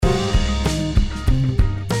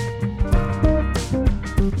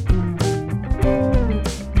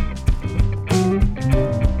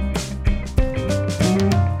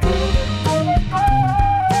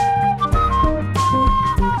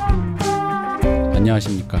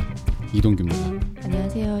안녕하십니까, 이동규입니다.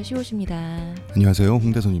 안녕하세요, 시옷입니다. 안녕하세요,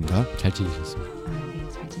 홍대선입니다. 잘 지내셨습니까? 네,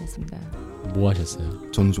 잘 지냈습니다. 뭐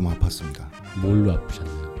하셨어요? 저는 좀 아팠습니다. 뭘로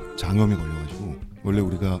아프셨나요? 장염이 걸려가지고. 원래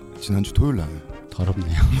우리가 지난주 토요일 날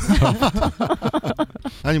더럽네요.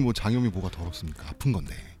 아니 뭐 장염이 뭐가 더럽습니까? 아픈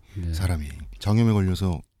건데. 네. 사람이 장염에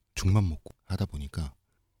걸려서 죽만 먹고 하다 보니까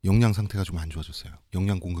영양 상태가 좀 안 좋아졌어요.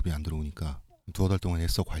 영양 공급이 안 들어오니까 두어 달 동안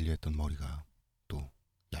애써 관리했던 머리가 또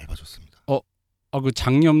얇아졌습니다. 그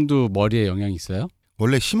장염도 머리에 영향이 있어요?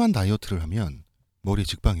 원래 심한 다이어트를 하면 머리에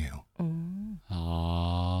직방해요.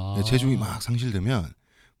 체중이 막 상실되면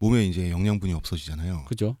몸에 이제 영양분이 없어지잖아요.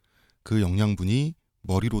 그죠? 그 영양분이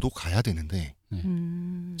머리로도 가야 되는데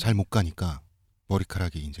잘 못 가니까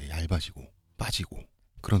머리카락이 이제 얇아지고 빠지고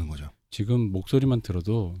그러는 거죠. 지금 목소리만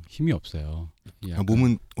들어도 힘이 없어요.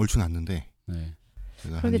 몸은 얼추 낫는데. 네.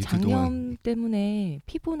 그런데 장염 때문에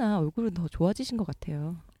피부나 얼굴은 더 좋아지신 것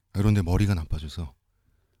같아요. 그런데 머리가 나빠져서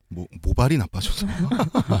모발이 나빠져서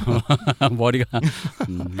머리가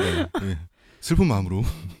네. 네. 슬픈 마음으로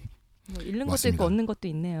뭐 잃는 것도 맞습니다. 있고 얻는 것도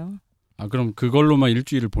있네요. 그럼 그걸로만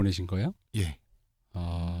일주일을 보내신 거예요? 예.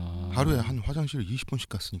 하루에 한 화장실 20번씩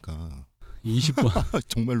갔으니까 20번?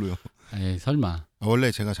 정말로요. 에이, 설마.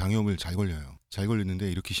 원래 제가 장염을 잘 걸려요. 잘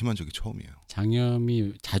걸리는데 이렇게 심한 적이 처음이에요.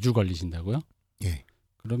 장염이 자주 걸리신다고요? 예.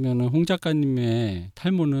 그러면은 홍 작가님의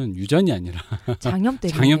탈모는 유전이 아니라 장염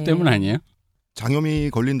때문에. 장염 때문 아니에요?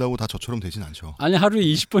 장염이 걸린다고 다 저처럼 되진 않죠. 아니 하루에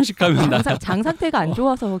 20번씩 가면 장 상태가 안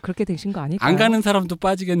좋아서 그렇게 되신 거 아닐까요? 안 가는 사람도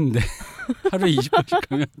빠지겠는데 하루에 20번씩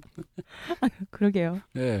가면. 그러게요.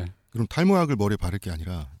 네. 그럼 탈모약을 머리에 바를 게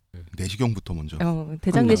아니라 내시경부터 먼저.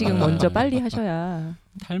 대장 내시경 먼저 빨리 하셔야.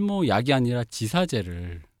 탈모 약이 아니라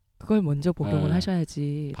지사제를 그걸 먼저 복용을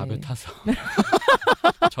하셔야지. 밥에 네. 타서.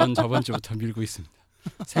 전 저번 주부터 밀고 있습니다.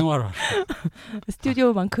 생활화로.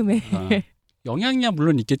 스튜디오만큼의. 영양이야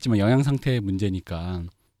물론 있겠지만 영양 상태의 문제니까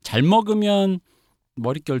잘 먹으면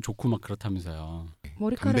머릿결 좋고 막 그렇다면서요.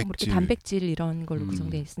 머리카락 단백질 이런 걸로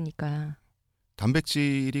구성되어 있으니까.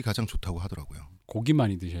 단백질이 가장 좋다고 하더라고요. 고기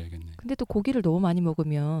많이 드셔야겠네. 근데 또 고기를 너무 많이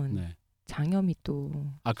먹으면 네. 장염이 또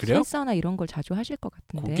그래요? 설사나 이런 걸 자주 하실 것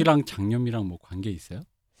같은데. 고기랑 장염이랑 뭐 관계 있어요?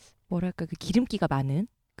 뭐랄까 그 기름기가 많은.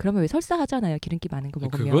 그러면 왜 설사하잖아요. 기름기 많은 거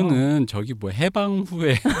먹으면. 그거는 저기 뭐 해방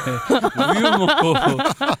후에 우유 먹고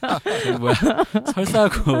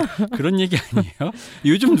설사하고 그런 얘기 아니에요?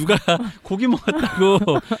 요즘 누가 고기 먹었다고?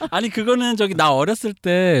 아니 그거는 저기 나 어렸을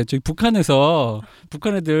때 저기 북한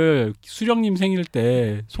애들 수령님 생일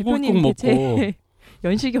때 소고기 꼭 먹고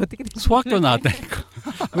연식이 어떻게 되시나요? 소학교 나왔다니까.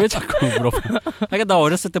 왜 자꾸 물어봐? 그러니까 나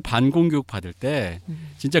어렸을 때 반공교육 받을 때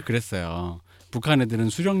진짜 그랬어요. 북한 애들은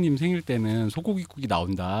수령님 생일 때는 소고기국이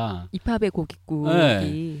나온다. 입합의 고깃국.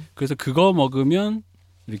 네. 그래서 그거 먹으면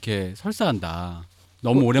이렇게 설사한다.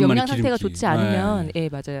 너무 오랜만에 영양 상태가 기름기. 좋지 않으면, 예,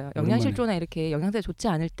 맞아요. 영양실조나 오랜만에. 이렇게 영양 상태가 좋지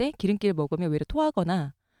않을 때 기름기를 먹으면 오히려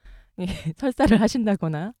토하거나 설사를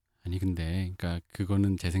하신다거나. 아니 근데 그러니까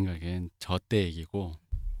그거는 제 생각엔 저 때 얘기고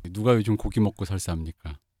누가 요즘 고기 먹고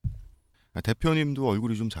설사합니까? 대표님도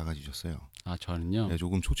얼굴이 좀 작아지셨어요. 저는요. 네,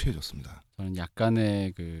 조금 초췌해졌습니다. 저는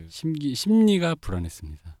약간의 그 심리가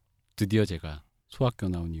불안했습니다. 드디어 제가 소학교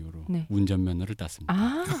나온 이후로 운전면허를 땄습니다.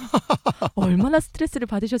 얼마나 스트레스를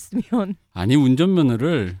받으셨으면. 아니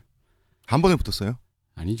운전면허를 한 번에 붙었어요?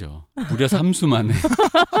 아니죠. 무려 3수 만에.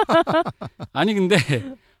 아니 근데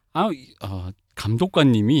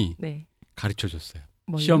감독관님이 가르쳐줬어요.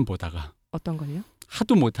 뭘요? 시험 보다가. 어떤 걸요?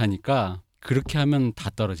 하도 못하니까 그렇게 하면 다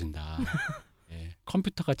떨어진다.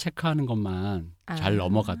 컴퓨터가 체크하는 것만 잘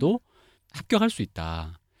넘어가도 합격할 수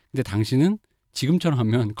있다. 근데 당신은 지금처럼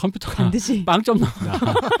하면 컴퓨터가 반드시 빵점 나온다.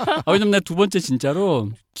 왜냐면 내가 두 번째 진짜로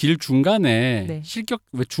길 중간에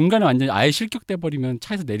왜 중간에 완전히 아예 실격돼 버리면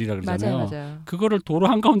차에서 내리라 그러잖아요. 맞아요. 그거를 도로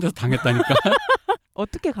한가운데서 당했다니까.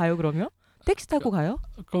 어떻게 가요 그러면? 택시 타고 가요?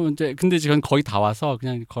 그럼 이제 근데 지금 거의 다 와서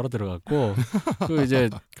그냥 걸어 들어갔고 그 이제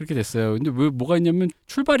그렇게 됐어요. 근데 왜 뭐가 있냐면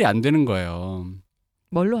출발이 안 되는 거예요.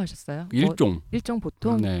 뭘로 하셨어요? 일종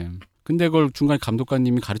보통? 네. 근데 그걸 중간에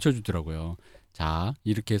감독관님이 가르쳐 주더라고요. 자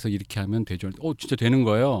이렇게 해서 이렇게 하면 되죠. 진짜 되는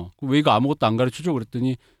거예요. 왜 이거 아무것도 안 가르쳐 줘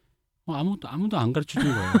그랬더니 아무도 안 가르쳐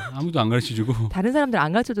주는 거예요. 아무도 안 가르쳐 주고. 다른 사람들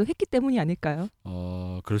안 가르쳐도 했기 때문이 아닐까요?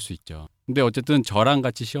 그럴 수 있죠. 근데 어쨌든 저랑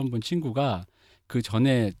같이 시험 본 친구가 그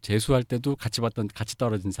전에 재수할 때도 같이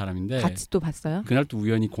떨어진 사람인데 같이 또 봤어요? 그날 또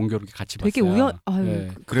우연히 공교롭게 같이 되게 봤어요.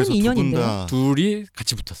 그래서 인연인데요. 둘이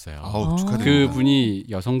같이 붙었어요. 축하드립니다. 그분이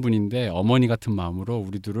여성분인데 어머니 같은 마음으로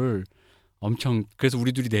우리 둘을 그래서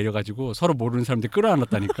우리 둘이 내려가지고 서로 모르는 사람들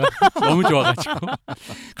끌어안았다니까. 너무 좋아가지고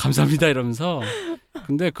감사합니다 이러면서.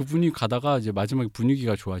 근데 그분이 가다가 이제 마지막에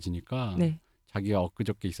분위기가 좋아지니까 자기가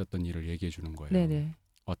엊그저께 있었던 일을 얘기해 주는 거예요.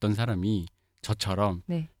 어떤 사람이 저처럼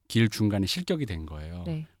길 중간에 실격이 된 거예요.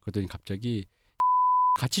 네. 그랬더니 갑자기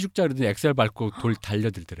같이 죽자 그러더니 엑셀 밟고 돌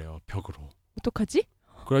달려들더래요. 벽으로. 어떡하지?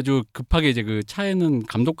 그래가지고 급하게 이제 그 차에는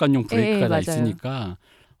감독관용 브레이크가 다 맞아요. 있으니까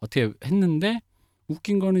어떻게 했는데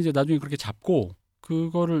웃긴 거는 이제 나중에 그렇게 잡고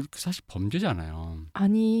그거를 사실 범죄잖아요.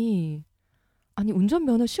 아니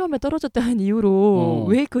운전면허 시험에 떨어졌다는 이유로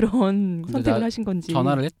왜 그런 근데 선택을 하신 건지.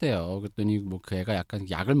 전화를 했대요. 그랬더니 뭐 그 애가 약간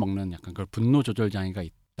약을 먹는 약간 그런 분노 조절 장애가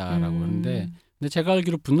있다라고 하는데 근데 제가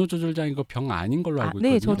알기로 분노 조절 장애 거 병 아닌 걸로 알고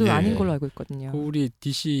있거든요. 네, 저도 예. 아닌 걸로 알고 있거든요. 그 우리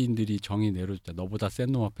DC인들이 정의 내려줬자 너보다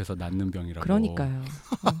센 놈 앞에서 낫는 병이라고. 그러니까요.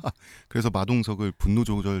 그래서 마동석을 분노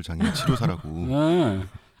조절 장애 치료사라고. 네.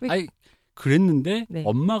 왜- 아니 그랬는데 네.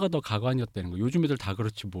 엄마가 더 가관이었다는 거. 요즘 애들 다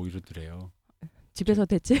그렇지 뭐 이러더래요. 집에서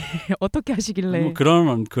대체 어떻게 하시길래? 뭐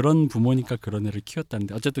그런 부모니까 그런 애를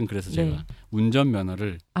키웠다는데 어쨌든 그래서 제가 네.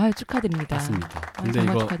 운전면허를 축하드립니다. 땄습니다. 근데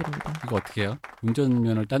정말 이거 축하드립니다. 어떻게 해요?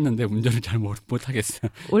 운전면허를 땄는데 운전을 잘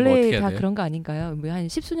못하겠어요. 원래 뭐 어떻게 해야 다 돼요? 그런 거 아닌가요? 뭐 한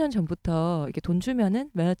 10수년 전부터 이렇게 돈 주면은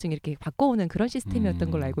면허증 이렇게 바꿔오는 그런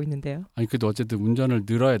시스템이었던 걸로 알고 있는데요. 아니 그래도 어쨌든 운전을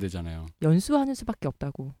늘어야 되잖아요. 연수하는 수밖에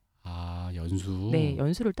없다고. 아 연수. 네,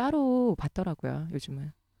 연수를 따로 받더라고요.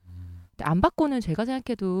 요즘은. 근데 안 받고는 제가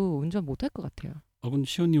생각해도 운전 못할 것 같아요. 그럼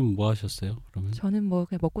시호님은 뭐 하셨어요? 그러면 저는 뭐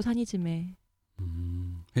그냥 먹고 사니즘에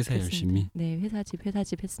회사 그랬습니다. 열심히. 네,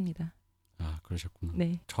 회사집 했습니다. 아 그러셨구나.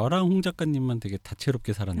 네. 저랑 홍 작가님만 되게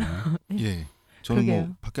다채롭게 살았나요? 예. 저는 그러게요.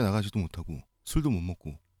 뭐 밖에 나가지도 못하고 술도 못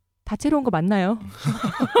먹고. 다채로운 거 맞나요?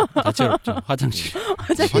 다채롭죠. 화장실.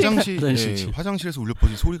 화장실에서 울려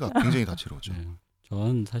퍼진 소리가 굉장히 다채로웠죠. 네.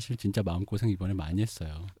 전 사실 진짜 마음고생 이번에 많이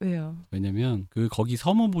했어요. 왜요? 왜냐면 그 거기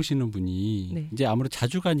서무 보시는 분이 네. 이제 아무래도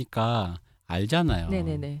자주 가니까 알잖아요.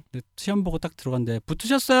 네네네. 근데 시험 보고 딱 들어갔는데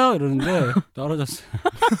붙으셨어요 이러는데 떨어졌어요.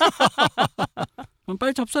 그럼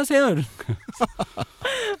빨리 접수하세요 이러는 거예요.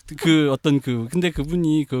 그 어떤 근데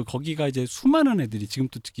그분이 거기가 이제 수많은 애들이 지금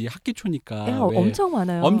또 특히 학기초니까 왜 엄청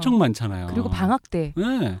많아요. 엄청 많잖아요. 그리고 방학 때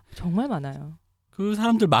네. 정말 많아요. 그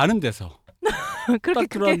사람들 많은 데서 그렇게 딱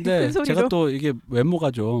들어왔는데 큰 소리로. 제가 또 이게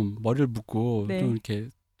외모가 좀 머리를 묶고 네. 좀 이렇게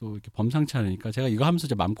또 이렇게 범상치 않으니까 제가 이거 하면서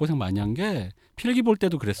진짜 마음고생 많이 한 게 필기 볼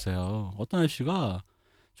때도 그랬어요. 어떤 아저씨가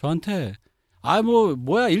저한테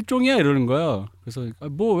뭐야 일종이야 이러는 거예요. 그래서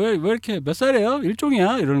뭐 왜 이렇게 몇 살이에요?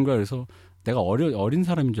 일종이야 이러는 거예요. 그래서 내가 어린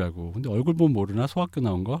사람인 줄 알고 근데 얼굴 보면 모르나 소학교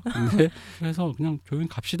나온 거? 근데 그래서 그냥 조용히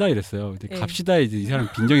갑시다 이랬어요. 근데 네. 갑시다 이제 이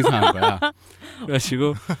사람 빈정이 상한 거야.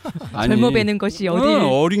 그래가지고 젊어 배는 것이 어디?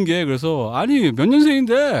 어린 게 그래서 아니 몇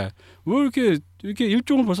년생인데 왜 이렇게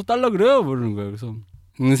일종을 벌써 딸라 그래요? 모르는 거예요. 그래서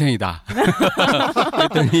응생이다.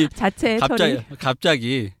 그랬더니 자체 처리.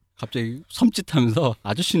 갑자기 섬찟하면서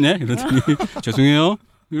아저씨네 이러더니 죄송해요.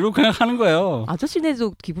 이러고 그냥 하는 거예요.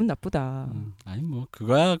 아저씨네도 기분 나쁘다. 아니 뭐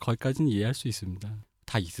그거야 거기까지는 이해할 수 있습니다.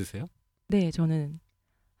 다 있으세요? 네, 저는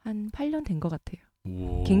한 8년 된 것 같아요.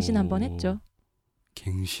 오. 갱신 한번 했죠.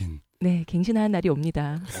 갱신. 네, 갱신하는 날이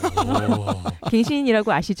옵니다. 오.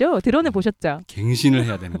 갱신이라고 아시죠? 들어는 보셨죠? 갱신을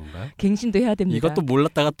해야 되는 건가요? 갱신도 해야 됩니다. 이것도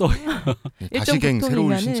몰랐다가 또 다시갱 새로운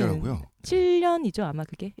보통이면은 신자라고요. 7년이죠 아마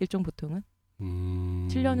그게 일종 보통은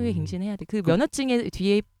 7년 후에 갱신해야 돼. 그 면허증에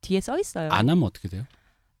뒤에 써 있어요. 안 하면 어떻게 돼요?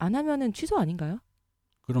 안 하면은 취소 아닌가요?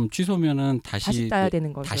 그럼 취소면은 다시 따야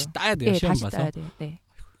되는 거죠. 다시 따야 돼요. 네, 시험 다시 봐서. 따야 돼요. 네.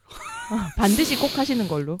 반드시 꼭 하시는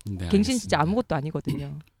걸로. 네, 갱신 진짜 알겠습니다. 아무것도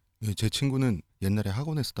아니거든요. 예, 제 친구는 옛날에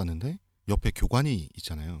학원에서 땄는데 옆에 교관이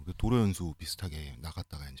있잖아요. 그 도로 연수 비슷하게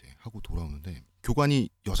나갔다가 이제 하고 돌아오는데 교관이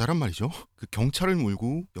여자란 말이죠. 그 경찰을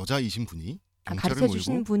몰고 여자이신 분이 경찰을 가르쳐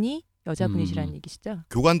주시는 몰고 분이 여자분이시라는 얘기시죠?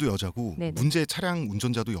 교관도 여자고 네네. 문제 차량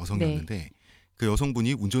운전자도 여성이었는데 그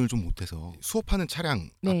여성분이 운전을 좀 못해서 수업하는 차량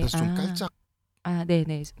네, 앞에서 좀 깔짝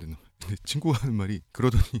네네. 근데 친구가 하는 말이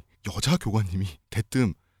그러더니 여자 교관님이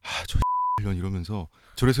대뜸 저 X년 이러면서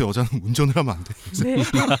저래서 여자는 운전을 하면 안 돼. 네.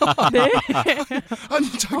 네. 아니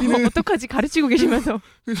자기는 어떡하지 가르치고 계시면서.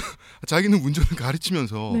 자기는 운전을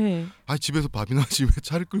가르치면서 네. 집에서 밥이나 하지 왜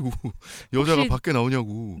차를 끌고 여자가 혹시- 밖에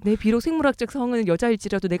나오냐고. 네, 비록 생물학적 성은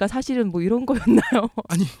여자일지라도 내가 사실은 뭐 이런 거였나요?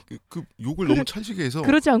 아니 그 욕을 너무 찰지게 해서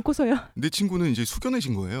그러지 않고서야. 내 친구는 이제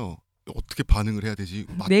숙연해진 거예요. 어떻게 반응을 해야 되지?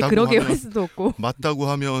 맞다고 네, 그러게 할 하면 수도 없고. 맞다고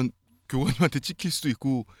하면 교관님한테 찍힐 수도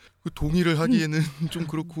있고 그 동의를 하기에는 좀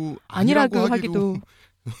그렇고 아니라고 아니라고 하기도.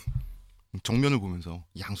 정면을 보면서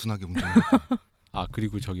양순하게 운전을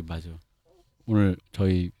그리고 저기 맞아. 오늘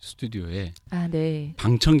저희 스튜디오에 네.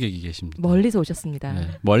 방청객이 계십니다. 멀리서 오셨습니다.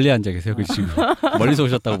 네, 멀리 앉아 계세요. 그 지금 멀리서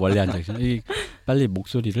오셨다고 멀리 앉아 계세요. 빨리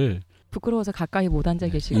목소리를 부끄러워서 가까이 못 앉아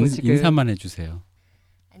계시고 지금. 인사만 해주세요.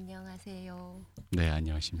 안녕하세요. 네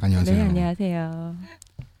안녕하십니까. 안녕하세요. 네, 안녕하세요.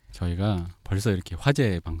 저희가 벌써 이렇게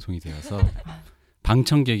화제 방송이 되어서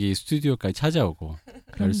방청객이 스튜디오까지 찾아오고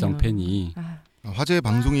열성 팬이 화제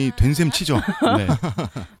방송이 된 셈 치죠. 네.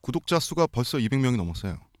 구독자 수가 벌써 200명이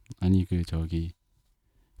넘었어요. 아니 그 저기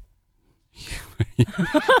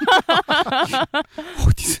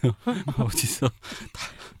어디서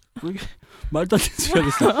왜 이렇게 말도 안 되는 소리 하고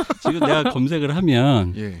있어. 지금 내가 검색을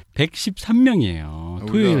하면 예. 113명이에요.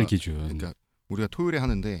 토요일 기준. 그러니까 우리가 토요일에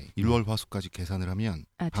하는데 일월 화수까지 계산을 하면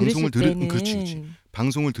방송을 그렇지.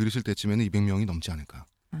 방송을 들으실 때쯤에는 200명이 넘지 않을까.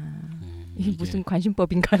 네, 이게 무슨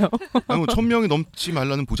관심법인가요? 아니 뭐 1000명이 넘지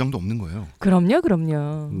말라는 보장도 없는 거예요.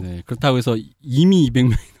 그럼요. 네, 그렇다고 해서 이미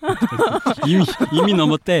 200명이 이미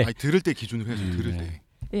넘었대. 아니, 들을 때 기준으로 해야죠. 들을 네.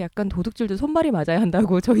 때. 약간 도둑질도 손발이 맞아야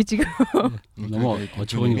한다고 저희 지금 너무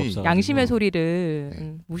어처구니가 없어. 양심의 소리를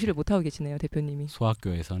네. 무시를 못하고 계시네요, 대표님이.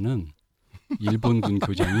 소학교에서는 일본군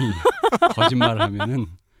교장이 거짓말을 하면은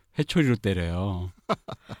회초리로 때려요.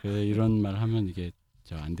 이런 말 하면 이게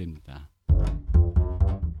안 됩니다.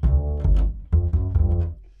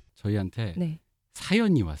 저희한테 네.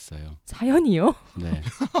 사연이 왔어요. 사연이요? 네,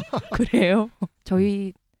 그래요?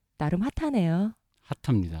 저희 나름 핫하네요.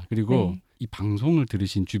 핫합니다. 그리고 네. 이 방송을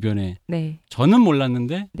들으신 주변에 네. 저는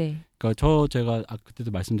몰랐는데, 네. 그러니까 제가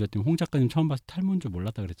그때도 말씀드렸지만 홍 작가님 처음 봤을 때 탈모인 줄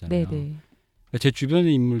몰랐다 그랬잖아요. 네, 네. 그러니까 제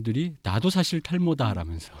주변의 인물들이 나도 사실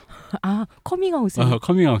탈모다라면서 아, 커밍아웃을.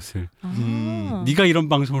 커밍아웃을. 네가 이런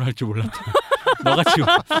방송을 할 줄 몰랐다.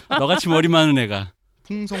 너같이 머리 많은 애가.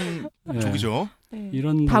 풍성족이죠. 네.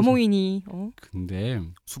 이런 다모이니. 근데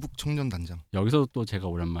수북 청년 단장. 여기서 또 제가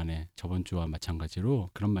오랜만에 저번 주와 마찬가지로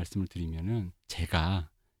그런 말씀을 드리면은 제가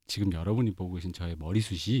지금 여러분이 보고 계신 저의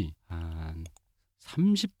머리숱이 한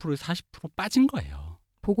 30% 40% 빠진 거예요.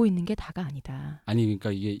 보고 있는 게 다가 아니다. 아니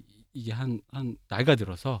그러니까 이게 한 나이가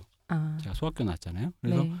들어서 제가 소학교 나왔잖아요.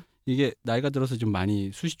 그래서 네. 이게 나이가 들어서 좀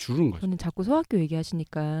많이 숱이 줄은 거죠. 저는 자꾸 소학교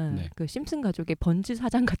얘기하시니까 네. 그 심슨 가족의 번지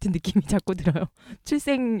사장 같은 느낌이 자꾸 들어요.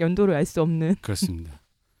 출생 연도를 알 수 없는. 그렇습니다.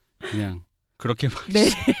 그냥 그렇게 막 네.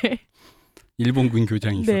 일본군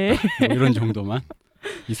교장이 있었다. 네. 뭐 이런 정도만.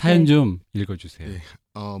 이 사연 네. 좀 읽어주세요. 네.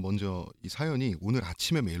 먼저 이 사연이 오늘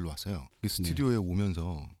아침에 메일로 왔어요. 이 스튜디오에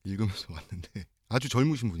오면서 읽으면서 왔는데 아주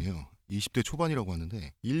젊으신 분이에요. 20대 초반이라고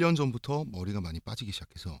하는데 1년 전부터 머리가 많이 빠지기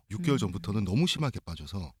시작해서 6개월 전부터는 너무 심하게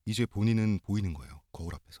빠져서 이제 본인은 보이는 거예요.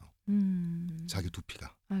 거울 앞에서. 자기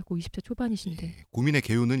두피가. 아이고 20대 초반이신데. 예, 고민의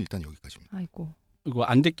개요는 일단 여기까지입니다. 아이고. 이거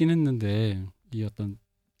안 됐긴 했는데 이 어떤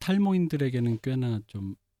탈모인들에게는 꽤나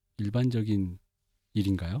좀 일반적인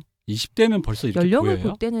일인가요? 20대면 벌써 이렇게 연령을 보여요?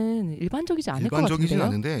 볼 때는 일반적이지 않을 것 일반적이진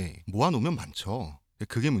같은데요. 않은데 모아놓으면 많죠.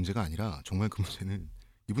 그게 문제가 아니라 정말 그 문제는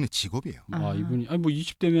이분의 직업이에요. 이분이 뭐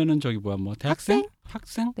 20대면은 저기 뭐 대학생?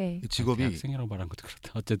 학생? 네. 이 직업이 대학생이라고 말한 것도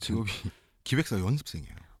그렇다. 어쨌든 직업이 기획사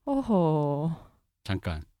연습생이에요. 어허.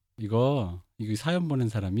 잠깐 이거 사연 보낸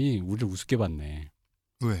사람이 우리를 우습게 봤네.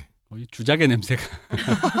 왜? 이 주작의 냄새가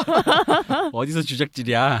어디서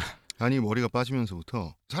주작질이야? 아니 머리가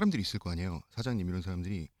빠지면서부터 사람들이 있을 거 아니에요. 사장님 이런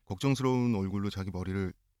사람들이 걱정스러운 얼굴로 자기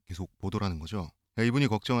머리를 계속 보더라는 거죠. 이분이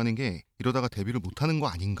걱정하는 게 이러다가 데뷔를 못하는 거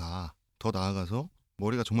아닌가. 더 나아가서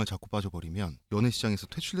머리가 정말 자꾸 빠져버리면 연예 시장에서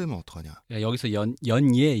퇴출되면 어떡하냐. 야, 여기서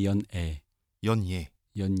연예 연애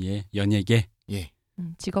연예계. 예.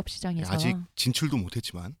 직업 시장에서 아직 진출도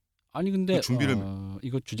못했지만 아니 근데 그 준비를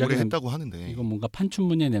이거 오래 주작의 했다고 하는데 이건 뭔가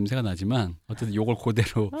판춘문의 냄새가 나지만 어쨌든 요걸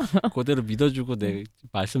그대로 믿어주고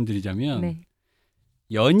말씀드리자면 네.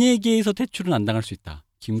 연예계에서 퇴출은 안 당할 수 있다.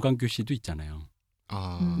 김광규 씨도 있잖아요.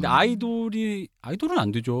 근데 아이돌은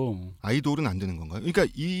안 되죠. 아이돌은 안 되는 건가요? 그러니까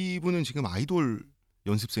이분은 지금 아이돌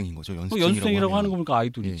연습생인 거죠. 연습생이라고 하는 거 보니까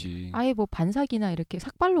아이돌이지. 아예 뭐 반삭이나 이렇게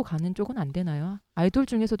삭발로 가는 쪽은 안 되나요? 아이돌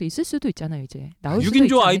중에서도 있을 수도 있잖아요. 이제 나올 수도 6인조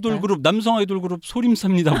있지 아이돌 않을까요? 그룹 남성 아이돌 그룹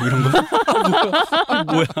소림사입니다. 뭐 이런 거.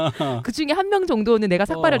 뭐야? 그 중에 한 명 정도는 내가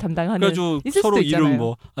삭발을 담당하는. 그래가지고 있을 서로 수도 있잖아요. 이름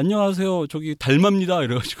뭐 안녕하세요 저기 달마입니다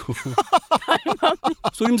이래가지고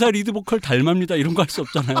소림사 리드 보컬 달마입니다 이런 거 할 수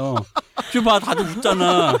없잖아요. 지금 봐 다들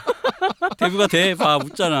웃잖아. 데뷔가 봐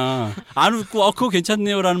웃잖아. 안 웃고 그거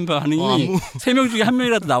괜찮네요라는 반응이 3명 중에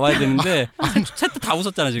 1명이라도 나와야 되는데 셋 다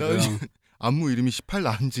웃었잖아 지금. 안무 이름이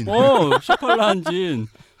 18나한진. 18나한진.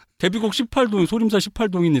 데뷔곡 18동 소림사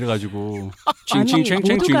 18동인 이래가지고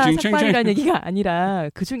모두가 삭발이라는 얘기가 아니라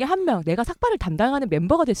그 중에 한 명 내가 삭발을 담당하는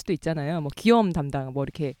멤버가 될 수도 있잖아요. 뭐 귀여움 담당 뭐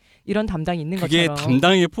이렇게 이런 담당이 있는 그게 것처럼. 그게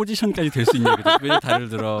담당의 포지션까지 될 수 있는 거죠. 왜 다를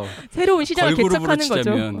들어. 새로운 시장을 개척하는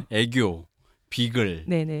거죠. 애교, 비글,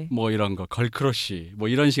 네네. 뭐 이런 거, 걸크러쉬, 뭐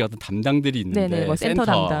이런 식의 어떤 담당들이 있는데 네네. 뭐 센터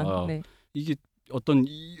담당. 네. 이게 어떤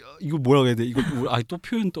이거 뭐라고 해야 돼? 이거 또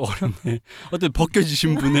표현 또 어렵네. 어떤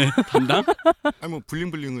벗겨지신 분의 담당? 아니 뭐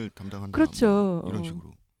블링블링을 담당한다. 그렇죠. 뭐 이런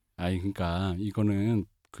식으로. 그러니까 이거는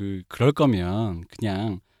그럴 거면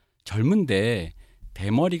그냥 젊은데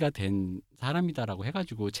대머리가 된 사람이다라고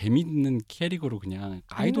해가지고 재밌는 캐릭으로 그냥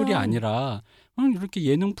아이돌이 아니면- 아니라 이렇게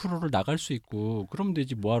예능 프로를 나갈 수 있고 그러면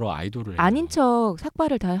되지 뭐하러 아이돌을 해요. 아닌 척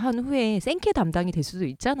삭발을 다 한 후에 생캐 담당이 될 수도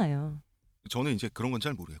있잖아요. 저는 이제 그런 건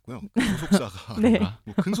잘 모르겠고요. 그 소속사가 네.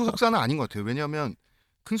 뭐 큰 소속사는 아닌 것 같아요. 왜냐하면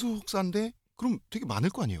큰 소속사인데 그럼 되게 많을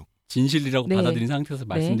거 아니에요. 진실이라고 네. 받아들인 상태에서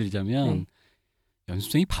말씀드리자면 네.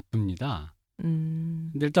 연습생이 바쁩니다. 음.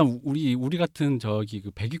 근데 일단 우리 같은 저기 그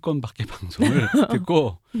 100위권 밖의 방송을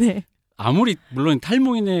듣고 네. 아무리 물론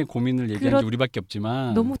탈모인의 고민을 얘기한 그렇- 게 우리밖에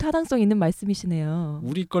없지만 너무 타당성 있는 말씀이시네요.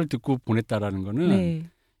 우리 걸 듣고 보냈다라는 거는 네.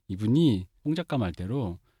 이분이 홍 작가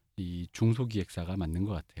말대로 이 중소기획사가 맞는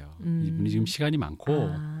것 같아요. 이분이 지금 시간이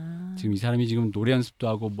많고 아. 지금 이 사람이 지금 노래 연습도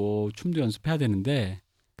하고 뭐 춤도 연습해야 되는데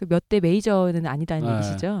그 몇 대 메이저는 아니다는 아,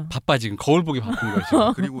 얘기시죠? 바빠 지금 거울 보기 바쁜 거예요.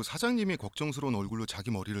 지금. 그리고 사장님이 걱정스러운 얼굴로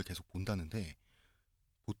자기 머리를 계속 본다는데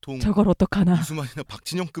보통 저걸 어떡하나. 이수만이나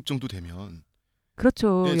박진영급 정도 되면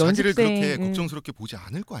그렇죠. 예, 자기를 연습생 그렇게 걱정스럽게 보지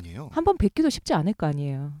않을 거 아니에요. 한번 뵙기도 쉽지 않을 거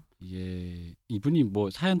아니에요. 이게 이분이 뭐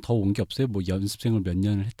사연 더 온 게 없어요? 뭐 연습생을 몇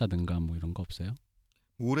년을 했다든가 뭐 이런 거 없어요?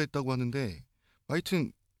 오래 했다고 하는데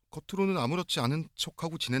하여튼 겉으로는 아무렇지 않은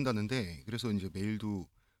척하고 지낸다는데 그래서 이제 메일도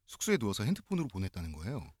숙소에 누워서 핸드폰으로 보냈다는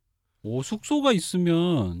거예요. 오 숙소가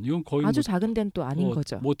있으면 이건 거의 아주 뭐, 작은 데는 또 아닌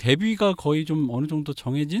거죠. 뭐 데뷔가 거의 좀 어느 정도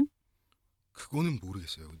정해진 그거는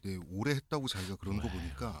모르겠어요. 근데 오래 했다고 자기가 그런 거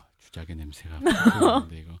보니까 주작의 냄새가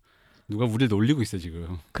나는데 이거 누가 우리를 놀리고 있어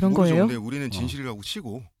지금. 그런 모르죠. 거예요? 근데 우리는 진실이라고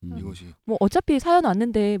치고 이것이 뭐 어차피 사연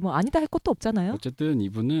왔는데 뭐 아니다 할 것도 없잖아요. 어쨌든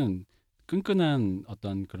이분은 끈끈한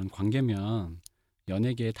어떤 그런 관계면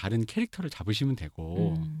연예계의 다른 캐릭터를 잡으시면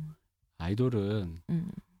되고 아이돌은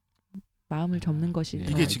마음을 접는 것이 네.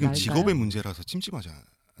 더 이게 지금 나을까요? 직업의 문제라서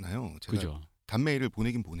찜찜하잖아요. 제가 그죠. 단메일을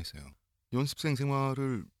보내긴 보냈어요. 연습생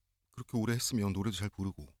생활을 그렇게 오래 했으면 노래도 잘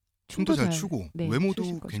부르고 춤도 잘 추고 네, 외모도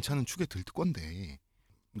추실 것이고. 괜찮은 축에 들뜰 건데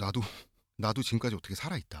나도 지금까지 어떻게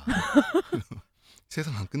살아있다.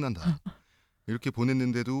 세상 안 끝난다. 이렇게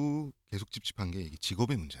보냈는데도 계속 찝찝한 게 이게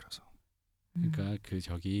직업의 문제라서. 그러니까 그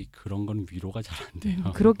저기 그런 건 위로가 잘 안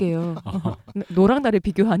돼요. 그러게요. 너랑 나를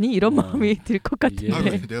비교하니 이런 어, 마음이 들 것 이게- 아,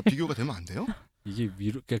 같은데. 왜 내가 비교가 되면 안 돼요? 이게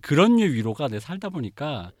위로 그러니까 그런 류의 위로가 내 살다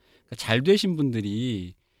보니까 잘 되신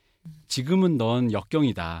분들이 지금은 넌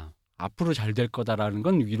역경이다. 앞으로 잘 될 거다라는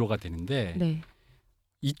건 위로가 되는데 네.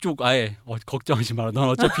 이쪽 아예 걱정하지 마라. 넌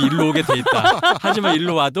어차피 일로 오게 돼 있다. 하지만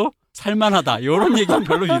일로 와도 살만하다. 이런 얘기는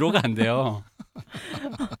별로 위로가 안 돼요.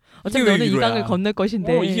 어차피 왜 너는 이 위로야? 강을 건널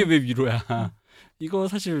것인데. 이게 왜 위로야? 이거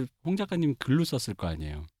사실 홍 작가님 글로 썼을 거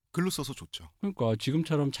아니에요. 글로 써서 좋죠. 그러니까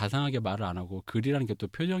지금처럼 자상하게 말을 안 하고 글이라는 게 또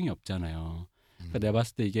표정이 없잖아요. 그러니까 내가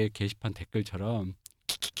봤을 때 이게 게시판 댓글처럼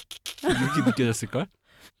이렇게 느껴졌을걸?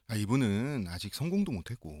 아, 이분은 아직 성공도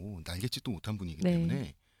못했고 날갯짓도 못한 분이기 네.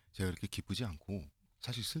 때문에 제가 이렇게 기쁘지 않고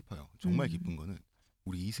사실 슬퍼요. 정말 기쁜 거는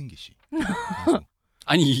우리 이승기 씨. 가수.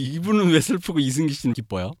 아니 이분은 왜 슬프고 이승기 씨는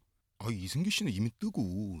기뻐요? 아, 이승기 씨는 이미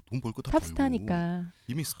뜨고 돈 벌 거 다 벌고 탑스타니까.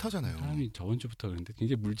 이미 스타잖아요. 사람이 저번 주부터 그런데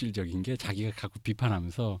굉장히 물질적인 게 자기가 갖고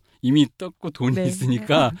비판하면서 이미 떴고 돈이 네.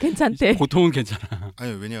 있으니까 괜찮대. 고통은 괜찮아.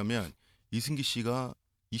 아니 왜냐하면 이승기 씨가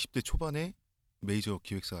 20대 초반에 메이저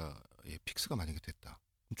기획사의 픽스가 만약에 됐다.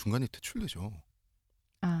 그럼 중간에 퇴출되죠.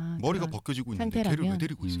 아, 머리가 그런 벗겨지고 있는데 상태라면? 걔를 왜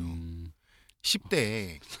데리고 있어요? 음,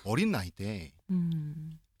 10대 어린 나이 때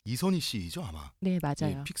이선희 씨죠 아마. 네,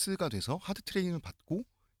 맞아요. 예, 픽스가 돼서 하드 트레이닝을 받고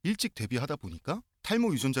일찍 데뷔하다 보니까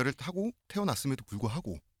탈모 유전자를 타고 태어났음에도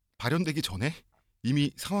불구하고 발현되기 전에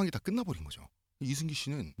이미 상황이 다 끝나버린 거죠. 이승기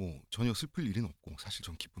씨는 뭐 전혀 슬플 일은 없고 사실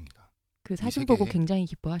전 기쁩니다. 그 사진 세계에- 보고 굉장히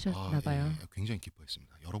기뻐하셨나 봐요. 예, 굉장히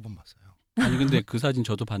기뻐했습니다. 여러 번 봤어요. 아니 근데 그 사진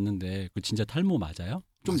저도 봤는데 그 진짜 탈모 맞아요?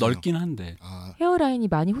 좀 맞아요. 넓긴 한데 아, 헤어라인이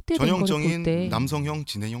많이 후퇴된 거를 볼 전형적인 때. 남성형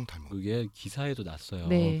진행형 탈모. 그게 기사에도 났어요.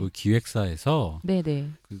 네. 그 기획사에서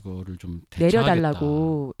네네. 그거를 좀 대처하겠다.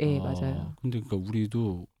 내려달라고. 예, 맞아요. 근데 그러니까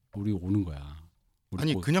우리 오는 거야. 우리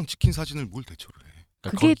아니 뭐- 그냥 찍힌 사진을 뭘 대처를 해?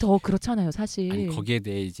 그러니까 그게 거기- 더 그렇잖아요, 사실. 아니, 거기에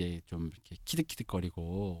대해 이제 좀 이렇게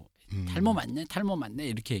키득키득거리고 탈모 맞네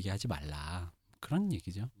이렇게 얘기하지 말라 그런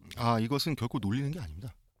얘기죠. 아 이것은 결코 놀리는 게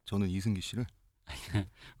아닙니다. 저는 이승기 씨를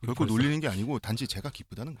결코 벌써 놀리는 게 아니고 단지 제가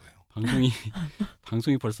기쁘다는 거예요.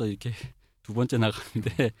 방송이 벌써 이렇게 두 번째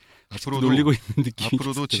나가는데 앞으로도 놀리고 있는 느낌이 앞으로도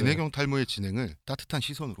계속 들어요. 진행형 탈모의 진행을 따뜻한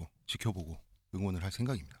시선으로 지켜보고 응원을 할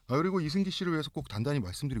생각입니다. 아, 그리고 이승기 씨를 위해서 꼭 단단히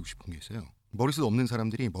말씀드리고 싶은 게 있어요. 머리숱 없는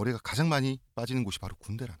사람들이 머리가 가장 많이 빠지는 곳이 바로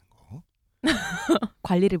군대라는 거.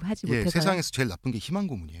 관리를 하지 예, 못해서. 세상에서 제일 나쁜 게 희망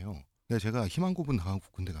고문이에요. 근데 제가 희망 고문 당하고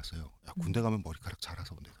군대 갔어요. 야, 군대 가면 머리카락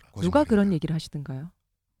자라서 온대더라. 누가 그런 얘기를 하시던가요?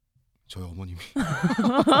 저희 어머님이.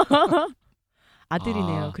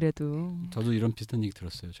 아들이네요, 아. 그래도. 저도 이런 비슷한 얘기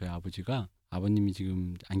들었어요. 저희 아버지가 아버님이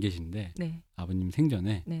지금 안 계신데 네. 아버님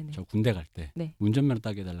생전에 네네. 저 군대 갈 때 네. 운전면허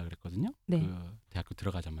따게 해달라 그랬거든요. 네. 그 대학교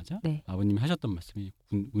들어가자마자 네. 아버님이 하셨던 말씀이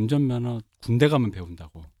운전면허 군대 가면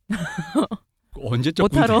배운다고. 언제적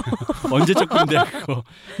못하러. 군대? 언제적 군대야 그거.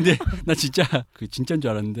 근데 나 진짜 그 진짜인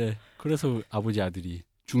줄 알았는데 그래서 아버지 아들이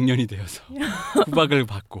중년이 되어서 구박을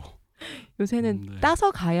받고. 요새는 네. 따서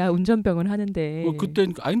가야 운전병을 하는데. 그때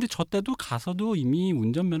근데 저 때도 가서도 이미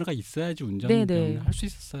운전면허가 있어야지 운전병을 할 수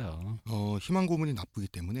있었어요. 희망 고문이 나쁘기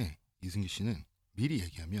때문에 이승기 씨는 미리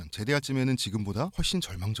얘기하면 제대할 쯤에는 지금보다 훨씬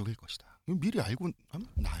절망적일 것이다. 미리 알고 하면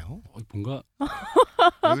나요. 뭔가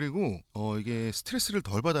그리고 이게 스트레스를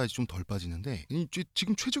덜 받아야지 좀 덜 빠지는데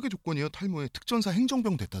지금 최적의 조건이에요. 탈모에 특전사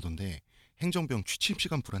행정병 됐다던데 행정병 취침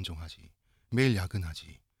시간 불안정하지. 매일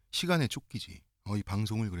야근하지. 시간에 쫓기지. 이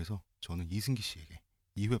방송을 그래서 저는 이승기 씨에게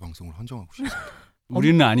 2회 방송을 헌정하고 싶습니다.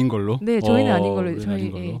 우리는 아닌 걸로. 네, 저희는 아닌 걸로. 우리는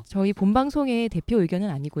아닌 걸로. 저희 본 방송의 대표 의견은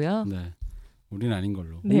아니고요. 네, 우리는 아닌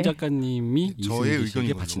걸로. 네. 홍 작가님이 저의 이승기 씨에게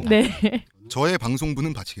의견인 바친다. 네. 저의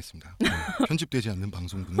방송분은 바치겠습니다. 편집되지 않는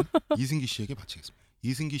방송분은 이승기 씨에게 바치겠습니다.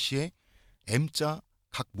 이승기 씨의 M자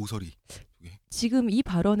각 모서리. 지금 이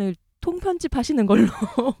발언을 통편집하시는 걸로.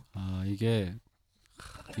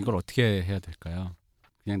 이걸 어떻게 해야 될까요?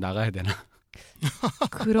 그냥 나가야 되나?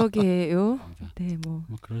 그러게요. 네, 뭐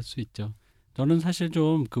그럴 수 있죠. 저는 사실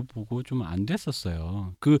좀 그 보고 좀 안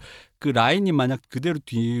됐었어요. 그 라인이 만약 그대로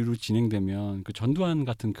뒤로 진행되면 그 전두환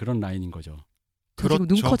같은 그런 라인인 거죠. 저 지금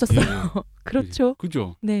눈 커졌어요. 예. 그렇죠.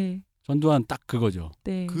 그죠? 네. 전두환 딱 그거죠.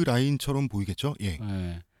 네. 그 라인처럼 보이겠죠? 예.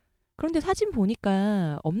 네. 그런데 사진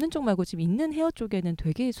보니까 없는 쪽 말고 지금 있는 헤어 쪽에는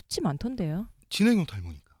되게 숱이 많던데요. 진행형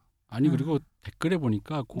탈모니까. 아니 그리고 댓글에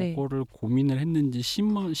보니까 네. 그거를 고민을 했는지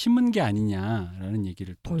심은 게 아니냐라는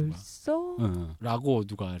얘기를 또 벌써? 라고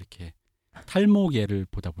누가 이렇게 탈모계를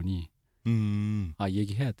보다 보니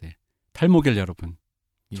얘기해야 돼. 탈모계 여러분,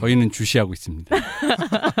 예. 저희는 주시하고 있습니다.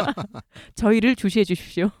 저희를 주시해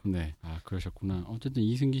주십시오. 네, 그러셨구나. 어쨌든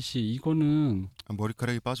이승기 씨 이거는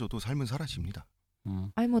머리카락이 빠져도 삶은 사라집니다.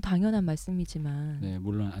 아니 뭐 당연한 말씀이지만. 네,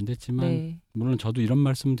 물론 안 됐지만 네. 물론 저도 이런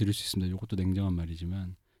말씀을 드릴 수 있습니다. 이것도 냉정한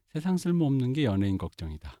말이지만 세상 쓸모없는 게 연예인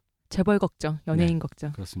걱정이다. 재벌 걱정, 연예인 네.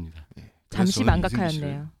 걱정. 그렇겠습니다. 예. 잠시 그래서 저는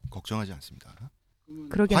망각하였네요. 걱정하지 않습니다.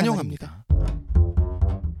 그러게 환영합니다.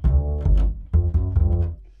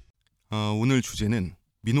 오늘 주제는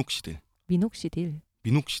미녹시딜. 미녹시딜.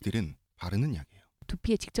 미녹시딜은 바르는 약이에요.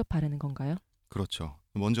 두피에 직접 바르는 건가요? 그렇죠.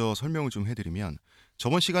 먼저 설명을 좀 해드리면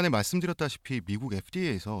저번 시간에 말씀드렸다시피 미국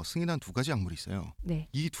FDA에서 승인한 두 가지 약물이 있어요. 네.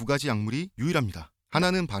 이 두 가지 약물이 유일합니다.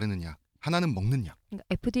 하나는 바르는 약, 하나는 먹는 약. 그러니까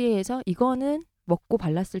FDA에서 이거는 먹고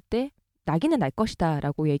발랐을 때 나기는 날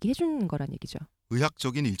것이다라고 얘기해 주는 거란 얘기죠.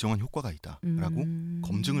 의학적인 일정한 효과가 있다라고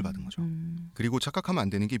검증을 받은 거죠. 그리고 착각하면 안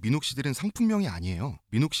되는 게 미녹시딜은 상품명이 아니에요.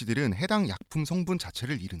 미녹시딜은 해당 약품 성분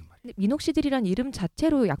자체를 이르는 말이에요. 근데 미녹시딜이란 이름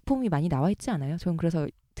자체로 약품이 많이 나와 있지 않아요? 저는 그래서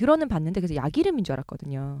들어는 봤는데 그래서 약 이름인 줄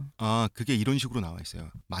알았거든요. 그게 이런 식으로 나와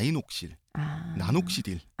있어요. 마이녹실,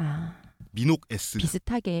 나녹시딜, 미녹S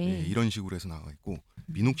비슷하게 네, 이런 식으로 해서 나와 있고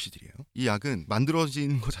미녹시딜이에요. 이 약은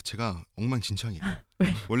만들어진 것 자체가 엉망진창이에요.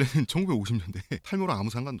 왜? 원래는 1950년대 탈모랑 아무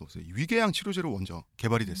상관도 없어요. 위궤양 치료제로 먼저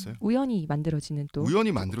개발이 됐어요. 우연히 만들어지는 또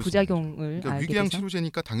우연히 만들어진 부작용을 그러니까 알게 위궤양 돼서.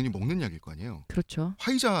 치료제니까 당연히 먹는 약일 거 아니에요. 그렇죠.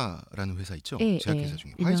 화이자라는 회사 있죠. 예, 제약회사 예,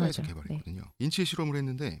 중에 유명하죠. 화이자에서 개발했거든요. 인체 실험을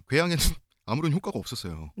했는데 궤양에는 아무런 효과가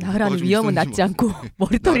없었어요. 나으라는 좀 위험은 있었는지 낮지 않고 모르겠어요.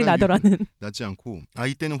 머리털이 나으라는 나더라는. 낮지 않고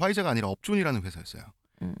이때는 화이자가 아니라 업존이라는 회사였어요.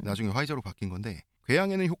 나중에 화이자로 바뀐 건데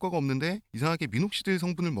궤양에는 효과가 없는데 이상하게 미녹시딜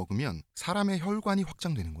성분을 먹으면 사람의 혈관이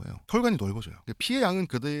확장되는 거예요. 혈관이 넓어져요. 피의 양은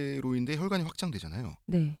그대로인데 혈관이 확장되잖아요.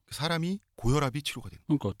 네. 사람이 고혈압이 치료가 되는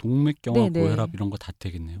그러니까 동맥경화, 네, 네. 고혈압 이런 거 다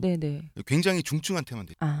되겠네요. 네네. 거예요. 굉장히 중증한테만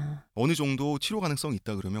돼요. 아. 어느 정도 치료 가능성이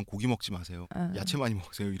있다 그러면 고기 먹지 마세요. 야채 많이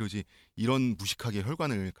먹으세요. 이런 무식하게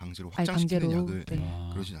혈관을 강제로 확장시키는 강제로. 약을 네.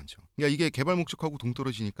 그러진 않죠. 그러니까 이게 개발 목적하고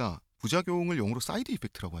동떨어지니까 부작용을 영어로 사이드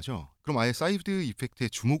이펙트라고 하죠. 그럼 아예 사이드 이펙트에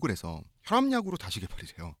주목을 해서 혈압약으로 다시 개발이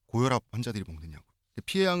돼요. 고혈압 환자들이 먹는 약.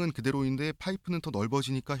 피의 양은 그대로인데 파이프는 더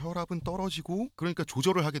넓어지니까 혈압은 떨어지고 그러니까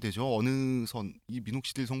조절을 하게 되죠. 어느 선 이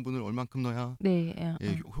미녹시딜 성분을 얼만큼 넣어야 네.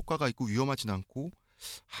 효과가 있고 위험하진 않고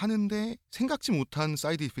하는데 생각지 못한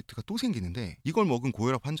사이드 이펙트가 또 생기는데 이걸 먹은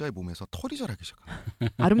고혈압 환자의 몸에서 털이 자라기 시작합니다.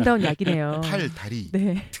 아름다운 약이네요. 팔, 다리,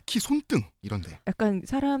 네. 특히 손등 이런데. 약간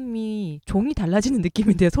사람이 종이 달라지는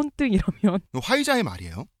느낌인데요. 손등 이러면. 화이자의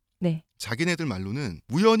말이에요. 네. 자기네들 말로는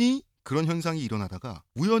우연히 그런 현상이 일어나다가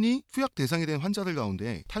우연히 투약 대상이 된 환자들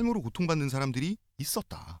가운데 탈모로 고통받는 사람들이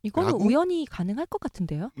있었다. 이거는 라고, 우연히 가능할 것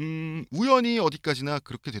같은데요. 우연히 어디까지나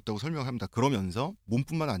그렇게 됐다고 설명합니다. 그러면서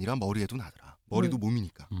몸뿐만 아니라 머리에도 나더라. 머리도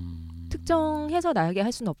몸이니까. 특정해서 나게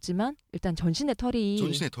할 수는 없지만 일단 전신에 털이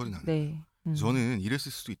나는. 네. 저는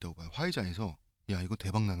이랬을 수도 있다고 봐요. 화이자에서 야 이거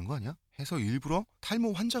대박 나는 거 아니야? 해서 일부러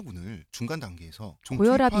탈모 환자군을 중간 단계에서 좀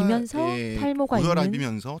고혈압이면서 탈모가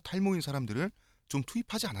고혈압이면서 탈모인 사람들을 좀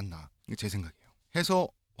투입하지 않았나. 이게 제 생각이에요. 해서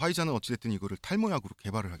화이자는 어찌됐든 이거를 탈모약으로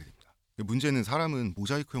개발을 하게 됩니다. 문제는 사람은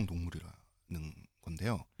모자이크형 동물이라는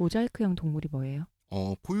건데요. 모자이크형 동물이 뭐예요?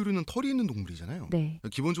 포유류는 털이 있는 동물이잖아요. 네.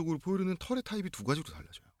 기본적으로 포유류는 털의 타입이 두 가지로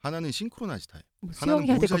달라져요. 하나는 싱크로나이즈 타입.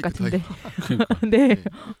 수영해야 될 것 같은데. 네.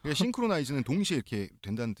 네. 싱크로나이즈는 동시에 이렇게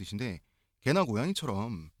된다는 뜻인데 개나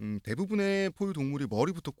고양이처럼 대부분의 포유 동물이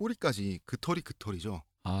머리부터 꼬리까지 그 털이죠.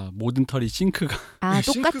 아 모든 털이 싱크가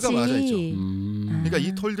똑같이. 싱크가 맞아 있죠. 그러니까 아.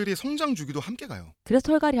 이 털들이 성장 주기도 함께 가요. 그래서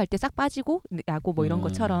털갈이 할 때 싹 빠지고 야고 뭐 이런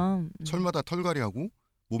것처럼. 철마다 털갈이하고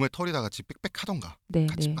몸에 털이 다 같이 빽빽하던가 네,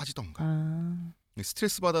 같이 네. 빠지던가.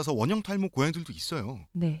 스트레스 받아서 원형 탈모 고양이들도 있어요.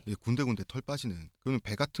 네. 군데군데 털 빠지는. 그거는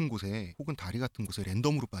배 같은 곳에 혹은 다리 같은 곳에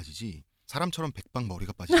랜덤으로 빠지지 사람처럼 백방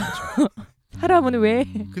머리가 빠지지 않죠. 사람은 왜?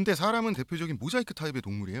 근데 사람은 대표적인 모자이크 타입의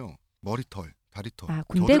동물이에요. 머리털, 다리털,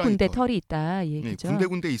 군데군데 털이 있다 이 얘기죠. 네,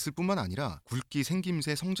 군데군데 있을 뿐만 아니라 굵기,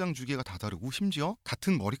 생김새, 성장 주기가 다 다르고 심지어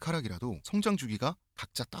같은 머리카락이라도 성장 주기가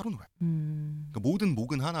각자 따로 놀아요. 그러니까 모든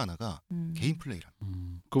목은 하나하나가 개인 플레이랍니다.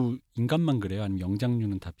 그 인간만 그래요? 아니면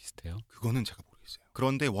영장류는 다 비슷해요? 그거는 제가 모르겠어요.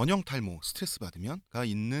 그런데 원형 탈모, 스트레스 받으면가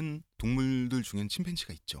있는 동물들 중엔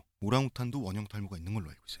침팬지가 있죠. 오랑우탄도 원형 탈모가 있는 걸로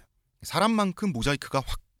알고 있어요. 사람만큼 모자이크가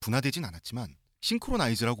확 분화되진 않았지만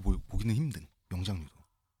싱크로나이즈라고 보기는 힘든 영장류도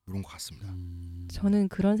이런 것 같습니다. 저는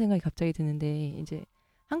그런 생각이 갑자기 드는데 이제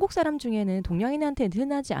한국 사람 중에는 동양인한테는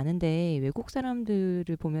흔하지 않은데 외국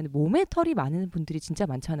사람들을 보면 몸에 털이 많은 분들이 진짜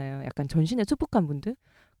많잖아요. 약간 전신에 수북한 분들.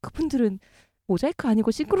 그분들은 모자이크 아니고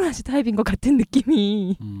싱크로나이즈 타입인 것 같은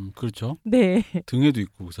느낌이. 그렇죠. 네. 등에도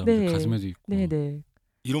있고 그 사람들 네. 가슴에도 있고. 네네.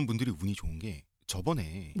 이런 분들이 운이 좋은 게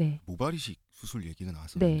저번에 네. 모발이식 수술 얘기가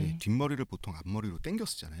나왔었는데 네. 뒷머리를 보통 앞머리로 당겨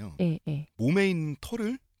쓰잖아요. 네. 몸에 있는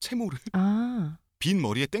털을 채모를 빈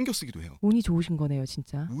머리에 당겨 쓰기도 해요. 운이 좋으신 거네요,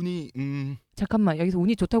 진짜. 운이 잠깐만 여기서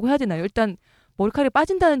운이 좋다고 해야 되나요? 일단 머리카락이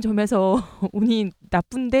빠진다는 점에서 운이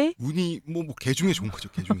나쁜데 운이 뭐 개 중에 좋은 거죠,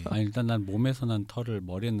 개 중에. 아니 일단 난 몸에서 난 털을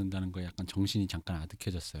머리에 넣는다는 거에 약간 정신이 잠깐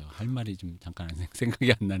아득해졌어요. 할 말이 좀 잠깐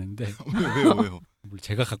생각이 안 나는데. 왜요?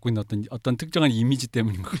 제가 갖고 있는 어떤 특정한 이미지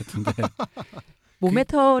때문인 것 같은데. 몸에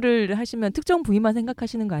털을 하시면 특정 부위만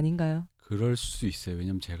생각하시는 거 아닌가요? 그럴 수 있어요.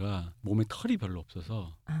 왜냐면 제가 몸에 털이 별로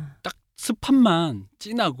없어서 딱 스판만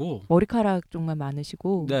진하고 머리카락 쪽만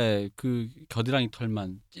많으시고 네, 그 겨드랑이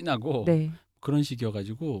털만 진하고 네. 그런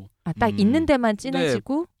식이어가지고 딱 있는 데만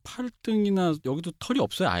진하시고 팔등이나 여기도 털이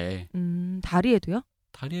없어요 아예. 다리에도요?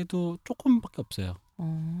 다리에도 조금밖에 없어요.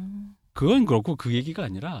 그건 그렇고 그 얘기가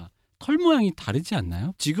아니라 털 모양이 다르지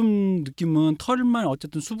않나요? 지금 느낌은 털만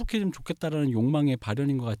어쨌든 수북해지면 좋겠다라는 욕망의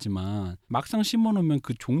발현인 것 같지만 막상 심어놓으면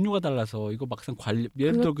그 종류가 달라서 이거 막상 관리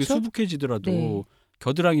예를 들어 그 그렇죠? 수북해지더라도 네.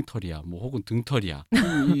 겨드랑이 털이야, 뭐 혹은 등 털이야.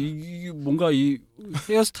 뭔가 이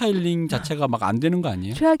헤어스타일링 자체가 막 안 되는 거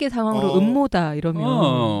아니에요? 최악의 상황으로 음모다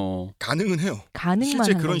이러면 가능은 해요. 가능만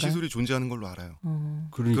실제 한 그런 건가요? 시술이 존재하는 걸로 알아요.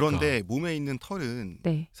 그러니까. 그런데 몸에 있는 털은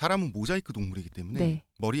네. 사람은 모자이크 동물이기 때문에 네.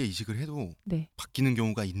 머리에 이식을 해도 네. 바뀌는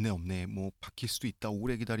경우가 있네 없네, 뭐 바뀔 수도 있다,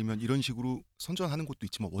 오래 기다리면 이런 식으로 선전하는 것도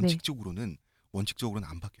있지만 원칙적으로는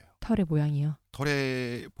안 바뀌어요. 털의 모양이요.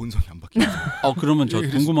 털의 본성이 안 바뀌어요. 그러면 저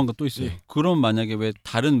궁금한 거 또 있어요. 예. 그럼 만약에 왜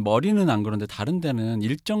다른 머리는 안 그런데 다른 데는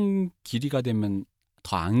일정 길이가 되면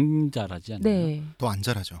더 안 자라지 않나요? 네. 더 안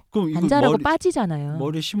자라죠. 그럼 이거 안 자라고 빠지잖아요.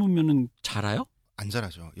 머리 심으면은 자라요? 안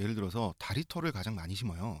자라죠. 예를 들어서 다리털을 가장 많이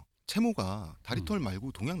심어요. 채모가 다리털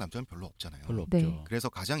말고 동양 남자는 별로 없잖아요. 별로 없죠. 네. 그래서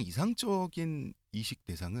가장 이상적인 이식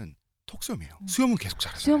대상은 턱수염이에요. 수염은 계속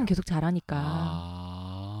자라죠. 수염 계속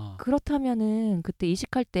자라니까. 그렇다면은 그때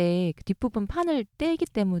이식할 때그 뒷부분 판을 떼기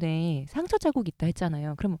때문에 상처 자국이 있다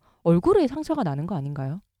했잖아요. 그럼 얼굴에 상처가 나는 거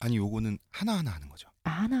아닌가요? 아니 요거는 하나하나 하는 거죠.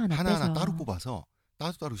 하나하나 하나하나 빼서. 따로 뽑아서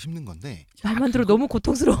따로 심는 건데 말만 들어 너무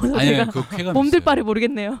고통스러워서 아니 제가 그 쾌감 몸둘 있어요. 바를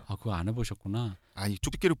모르겠네요. 그거 안 해보셨구나. 아니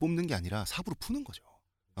좁게를 뽑는 게 아니라 삽으로 푸는 거죠.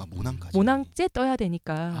 모낭까지. 모낭째 떠야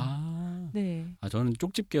되니까. 네. 저는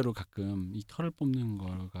쪽집게로 가끔 이 털을 뽑는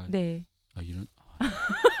거가 네. 이런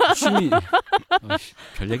취미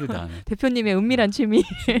별 얘기를 다 하네. 대표님의 은밀한 취미.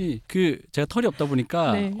 그 제가 털이 없다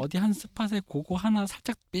보니까 네. 어디 한 스팟에 그거 하나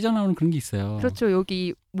살짝 삐져나오는 그런 게 있어요. 그렇죠.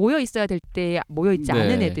 여기 모여 있어야 될 때 모여 있지 네.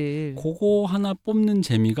 않은 애들 그거 하나 뽑는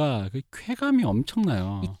재미가 그 쾌감이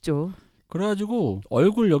엄청나요. 있죠. 그래가지고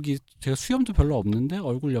얼굴 여기 제가 수염도 별로 없는데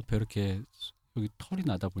얼굴 옆에 이렇게 여기 털이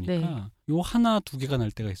나다 보니까 네. 요 하나 두 개가 날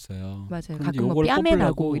때가 있어요. 맞아요. 그런데 가끔 뭐 요걸 뺨에 뽑으려고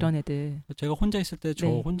나고 이런 애들. 제가 혼자 있을 때 저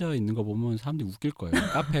네. 혼자 있는 거 보면 사람들이 웃길 거예요.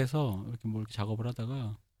 카페에서 이렇게 뭐 이렇게 작업을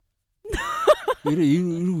하다가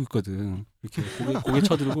이러고 있거든. 이렇게 고개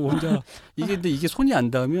쳐들고 혼자 근데 이게 손이 안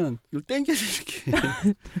닿으면 이걸 땡겨서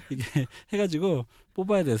이렇게 이게 해가지고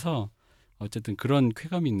뽑아야 돼서 어쨌든 그런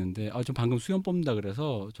쾌감이 있는데 저 방금 수염 뽑는다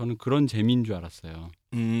그래서 저는 그런 재미인 줄 알았어요.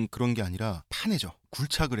 그런 게 아니라 파내죠.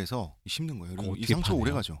 굴착을 해서 심는 거예요. 그리고 이 어떻게 상처 파내요?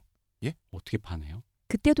 오래 가죠. 예? 어떻게 파네요?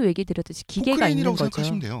 그때도 얘기 드렸듯이 기계가 있는 포크레인이라고 거죠.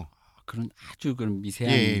 생각하시면 돼요. 그런 아주 그런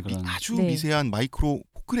미세한 예, 그런 아주 네. 미세한 마이크로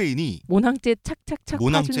포크레인이 모낭째 착착착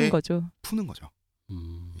모낭째 파주는 거죠. 푸는 거죠.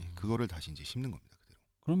 음. 예, 그거를 다시 이제 심는 겁니다. 그대로.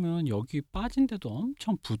 그러면 여기 빠진 데도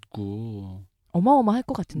엄청 붓고 어마어마할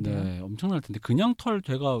것 같은데요. 네, 엄청날 텐데 그냥 털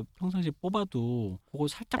제가 평상시에 뽑아도 그거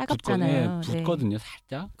살짝 따갑잖아요. 붓거든요.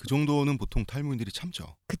 살짝. 그 정도는 보통 탈모인들이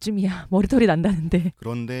참죠. 그쯤이야 머리털이 난다는데.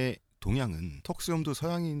 그런데 동양은 턱수염도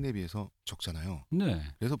서양인에 비해서 적잖아요. 네.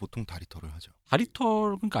 그래서 보통 다리털을 하죠.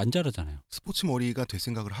 다리털 그러니까 안 자라잖아요. 스포츠 머리가 될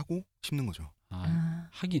생각을 하고 심는 거죠.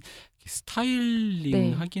 하긴 스타일링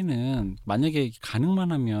네. 하기는 만약에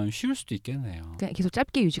가능만 하면 쉬울 수도 있겠네요. 그냥 계속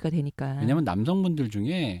짧게 유지가 되니까. 왜냐면 남성분들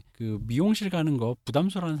중에 그 미용실 가는 거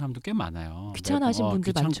부담스러워하는 사람도 꽤 많아요. 귀찮아하신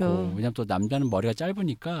분들 귀찮고. 많죠. 왜냐면 또 남자는 머리가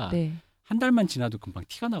짧으니까 네, 한 달만 지나도 금방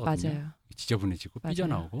티가 나거든요. 맞아요. 지저분해지고 맞아요.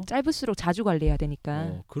 삐져나오고. 짧을수록 자주 관리해야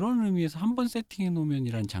되니까. 그런 의미에서 한 번 세팅해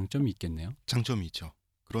놓으면이라는 장점이 있겠네요. 장점이 있죠.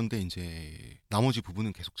 그런데 이제 나머지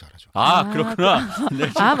부분은 계속 자라죠. 그렇구나. 네,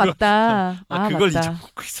 맞다. 그걸 맞다.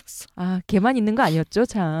 잊어먹고 있었어. 걔만 있는 거 아니었죠,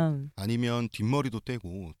 참. 아니면 뒷머리도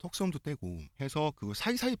떼고 턱수염도 떼고 해서 그걸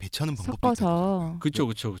사이사이 배치하는 방법도 섞어서. 있더라고요.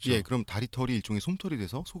 그쵸. 예, 그럼 다리털이 일종의 솜털이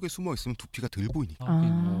돼서 속에 숨어 있으면 두피가 덜 보이니까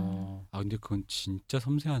근데 그건 진짜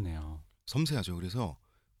섬세하네요. 섬세하죠. 그래서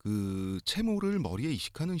그 채모를 머리에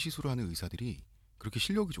이식하는 시술을 하는 의사들이 그렇게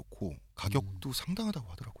실력이 좋고 가격도 상당하다고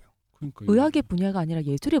하더라고요. 그러니까 의학의 분야가 아니라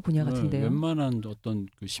예술의 분야 네, 같은데요. 웬만한 어떤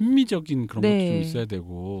그 심미적인 그런 네. 것도 좀 있어야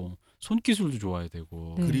되고 손기술도 좋아야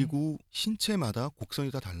되고. 네. 그리고 신체마다 곡선이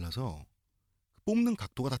다 달라서 뽑는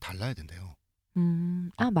각도가 다 달라야 된대요.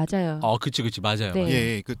 맞아요. 그치 맞아요. 네. 맞아요.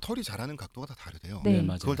 예, 그 털이 자라는 각도가 다 다르대요. 네.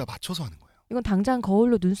 맞아요. 그걸 다 맞춰서 하는 거예요. 이건 당장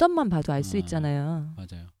거울로 눈썹만 봐도 알 수 아. 있잖아요.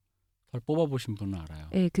 맞아요. 털 뽑아보신 분은 알아요.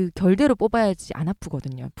 예, 그 결대로 뽑아야지 안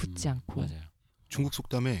아프거든요. 붓지 않고. 맞아요. 중국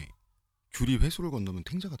속담에 귤이 회수를 건너면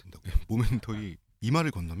탱자가 된다고요. 몸에 털이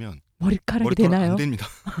이마를 건너면 머리카락이 머리털 되나요? 안 됩니다.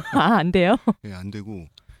 안 돼요? 예, 안 되고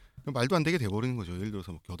말도 안 되게 돼버리는 거죠. 예를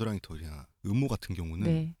들어서 뭐 겨드랑이 털이나 음모 같은 경우는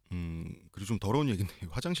네. 그리고 좀 더러운 얘기인데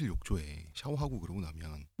화장실 욕조에 샤워하고 그러고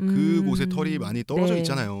나면 그곳에 털이 많이 떨어져 네,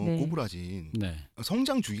 있잖아요. 네. 꼬부라진. 네.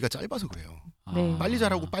 성장 주기가 짧아서 그래요. 네. 빨리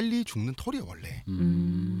자라고 빨리 죽는 털이에요 원래.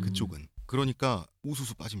 그쪽은. 그러니까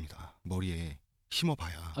우수수 빠집니다. 머리에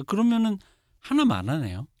심어봐야. 그러면은 하나만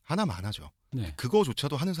하네요. 하나만 하죠. 네.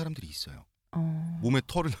 그거조차도 하는 사람들이 있어요. 어. 몸에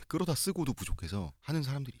털을 끌어다 쓰고도 부족해서 하는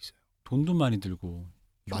사람들이 있어요. 돈도 많이 들고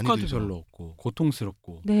많이 효과도 들죠. 별로 없고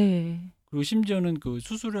고통스럽고. 네. 그리고 심지어는 그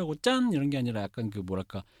수술하고 짠 이런 게 아니라 약간 그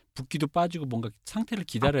뭐랄까 붓기도 빠지고 뭔가 상태를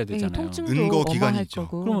기다려야 되잖아요. 통증도 은거 기간이 어마할 있죠.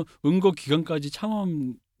 거고. 그러면 은거 기간까지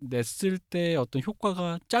참아냈을 때 어떤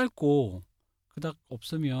효과가 짧고 그닥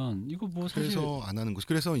없으면 이거 뭐 사실 그래서 안 하는 거죠.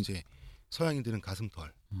 그래서 이제 서양인들은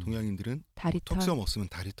가슴털, 동양인들은 다리털. 턱수염 없으면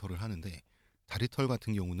다리털을 하는데 다리털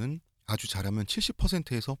같은 경우는 아주 잘하면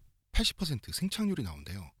 70%에서 80% 생착률이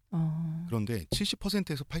나온대요. 그런데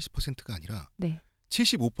 70%에서 80%가 아니라 네.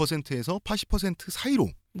 75%에서 80% 사이로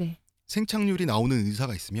네. 생착률이 나오는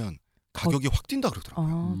의사가 있으면 가격이 확 뛴다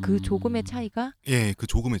그러더라고요. 그 조금의 차이가. 예, 그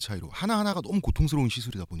조금의 차이로 하나하나가 너무 고통스러운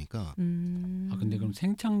시술이다 보니까 근데 그럼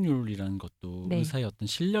생착률이라는 것도 네. 의사의 어떤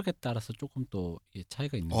실력에 따라서 조금 또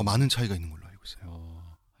차이가 있는 거예요. 많은 차이가 있는 걸로 알고 있어요.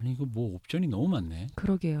 아니 이거 뭐 옵션이 너무 많네.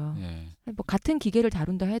 그러게요. 예. 뭐 같은 기계를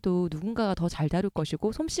다룬다 해도 누군가가 더 잘 다룰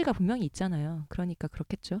것이고 솜씨가 분명히 있잖아요. 그러니까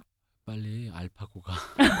그렇겠죠. 빨리 알파고가.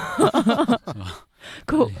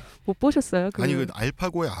 그거 빨리. 못 보셨어요? 아니 그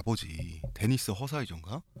알파고의 아버지 데니스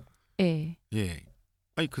허사이전가? 예. 예.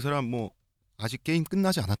 아니 그 사람 뭐 아직 게임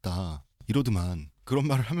끝나지 않았다 이러더만 그런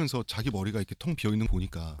말을 하면서 자기 머리가 이렇게 텅 비어 있는 거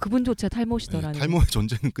보니까 그분조차 예, 탈모시더라는. 탈모의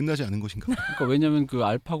전쟁은 끝나지 않은 것인가? 그러니까 왜냐면 그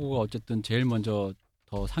알파고가 어쨌든 제일 먼저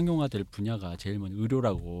더 상용화될 분야가 제일 먼저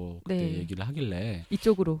의료라고 그때 네. 얘기를 하길래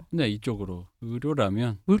이쪽으로 네 이쪽으로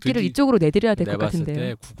의료라면 물기를 이쪽으로 내드려야 될 것 내봤을 같은데요.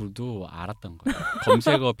 때 구글도 알았던 거예요.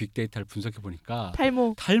 검색어 빅데이터를 분석해 보니까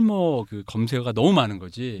탈모 그 검색어가 너무 많은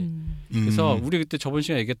거지. 그래서 우리 그때 저번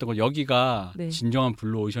시간에 얘기했던 거 여기가 네. 진정한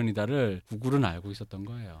블루 오션이다를 구글은 알고 있었던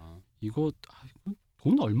거예요. 이거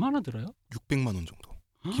돈 얼마나 들어요? 600만 원 정도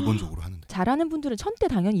기본적으로 하는데 잘하는 분들은 1000대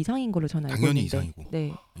당연히 이상인 걸로 저는 알고 당연히 있는데. 이상이고.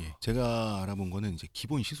 네. 예, 제가 알아본 거는 이제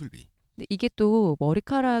기본 시술비. 근데 이게 또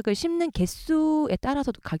머리카락을 심는 개수에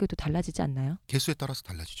따라서도 가격도 달라지지 않나요? 개수에 따라서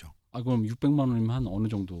달라지죠. 그럼 600만 원이면 한 어느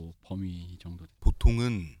정도 범위 정도?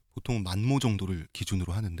 보통은 만모 정도를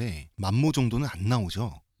기준으로 하는데 만모 정도는 안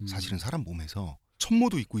나오죠. 사실은 사람 몸에서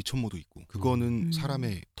천모도 있고 이천모도 있고 그거는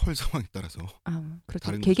사람의 털 상황에 따라서 그렇죠.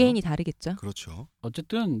 다른 개개인이 다르겠죠. 그렇죠.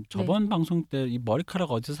 어쨌든 저번 방송 때 이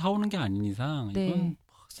머리카락 어디서 사오는 게 아닌 이상 네. 이건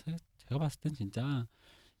제가 봤을 땐 진짜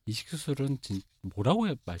이식 수술은 뭐라고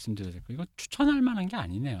말씀드려야 될까? 이거 추천할 만한 게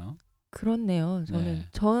아니네요. 그렇네요.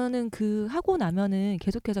 저는 그 하고 나면은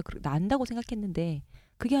계속해서 난다고 생각했는데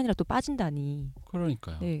그게 아니라 또 빠진다니.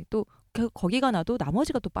 그러니까요. 네, 또 거기가 나도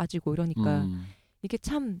나머지가 또 빠지고 이러니까 이게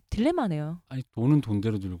참 딜레마네요. 아니 돈은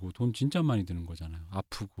돈대로 들고 돈 진짜 많이 드는 거잖아요.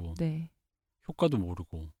 아프고 네. 효과도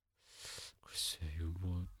모르고. 글쎄 이거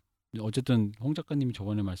뭐 어쨌든 홍 작가님이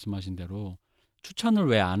저번에 말씀하신 대로 추천을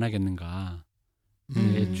왜 안 하겠는가.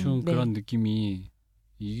 대충 네. 그런 느낌이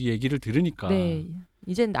이 얘기를 들으니까. 네,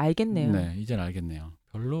 이젠 알겠네요. 네, 이젠 알겠네요.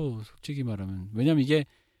 별로 솔직히 말하면 왜냐면 이게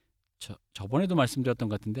저번에도 말씀드렸던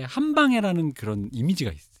것 같은데 한방에라는 그런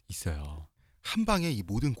이미지가 있어요. 한 방에 이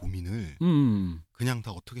모든 고민을 그냥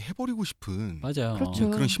다 어떻게 해버리고 싶은 맞아요. 그렇죠.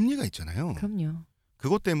 그런 심리가 있잖아요. 그럼요.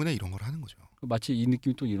 그것 때문에 이런 걸 하는 거죠. 마치 이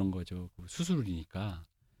느낌이 또 이런 거죠. 수술이니까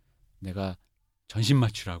내가 전신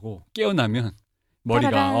마취라고 깨어나면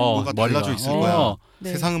머리가 뭐가 달라져 있을 거야.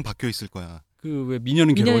 네. 세상은 바뀌어 있을 거야. 그 왜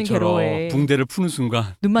미녀는 괴로워처럼 붕대를 푸는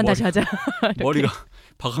순간 눈만 다시 하자. 머리가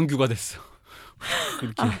박한규가 됐어.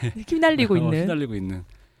 그렇게 휘날리고 있는. 휘날리고 있는.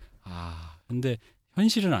 근데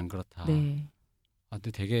현실은 안 그렇다. 네.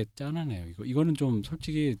 근데 되게 짠하네요. 이거는 좀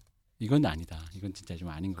솔직히 이건 아니다. 이건 진짜 좀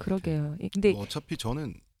아닌 것 같아요. 그러게요. 근데 어차피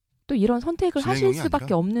저는 또 이런 선택을 하실 진행형이 수밖에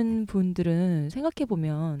아니라. 없는 분들은 생각해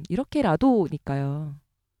보면 이렇게라도니까요.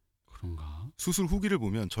 그런가? 수술 후기를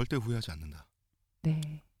보면 절대 후회하지 않는다.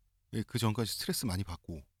 네. 그 전까지 스트레스 많이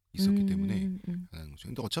받고 있었기 때문에 하는 거죠.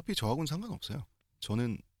 근데 어차피 저하고는 상관없어요.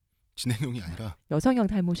 저는 진행형이 아니라 여성형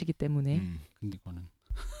탈모시기 때문에. 근데 이거는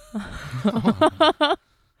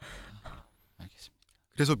알겠습니다.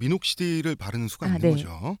 그래서 미녹시딜을 바르는 수가 있는 네.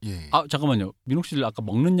 거죠. 예. 잠깐만요. 미녹시딜 아까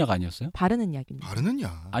먹는 약 아니었어요? 바르는 약입니다. 바르는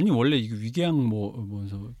약. 아니 원래 이게 위궤양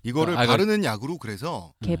뭐서 이거를 바르는 약으로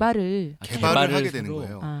그래서 개발을 하게 되는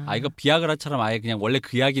거예요. 이거 비아그라처럼 아예 그냥 원래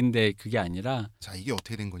그 약인데 그게 아니라. 자, 이게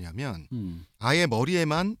어떻게 된 거냐면 아예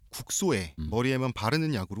머리에만 국소에 머리에만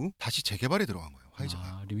바르는 약으로 다시 재개발에 들어간 거예요.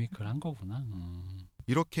 화이자가. 리메이크를 한 거구나.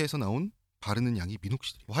 이렇게 해서 나온 바르는 약이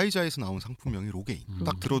미녹시딜. 화이자에서 나온 상품명이 로게인.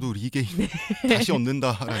 딱 들어도 리게인. 네. 다시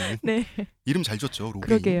얻는다라는 네. 이름 잘 줬죠. 로게인.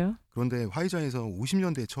 그러게요. 그런데 화이자에서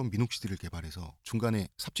 50년대에 처음 미녹시딜을 개발해서 중간에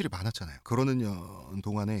삽질이 많았잖아요. 그러는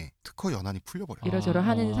동안에 특허 연한이 풀려버려요. 이러저러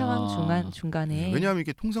하는 상황 중간에. 네, 왜냐하면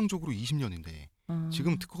이게 통상적으로 20년인데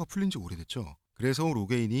지금 특허가 풀린 지 오래됐죠. 그래서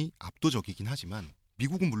로게인이 압도적이긴 하지만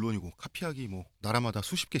미국은 물론이고 카피하기 나라마다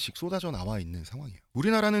수십 개씩 쏟아져 나와 있는 상황이에요.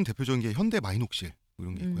 우리나라는 대표적인 게 현대 마이녹실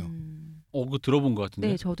이런 게 있고요. 그거 들어본 것 같은데.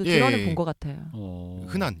 네, 저도 들어는 본 것 같아요.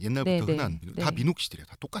 흔한 옛날부터 네, 흔한 네. 다 미녹시딜이에요.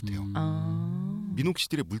 다 똑같아요.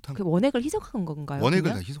 미녹시딜에 물탄 그 원액을 희석한 건가요? 원액을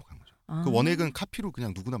그냥? 다 희석한 거죠. 그 원액은 카피로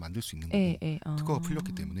그냥 누구나 만들 수 있는 거고 특허가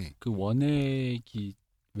풀렸기 때문에. 그 원액이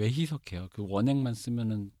왜 희석해요? 그 원액만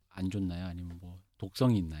쓰면은 안 좋나요? 아니면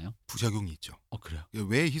독성이 있나요? 부작용이 있죠. 그래요?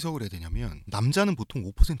 왜 희석을 해야 되냐면 남자는 보통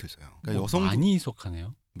 5%를 써요. 그러니까 여성 많이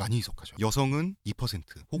희석하네요. 많이 희석하죠. 여성은 2%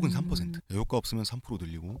 혹은 3%. 효과 없으면 3%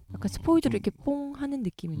 늘리고. 약간 스포이드로 이렇게 뽕 하는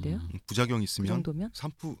느낌인데요. 부작용이 그 있으면 정도면?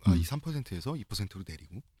 이 3%에서 2%로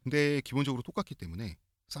내리고. 근데 기본적으로 똑같기 때문에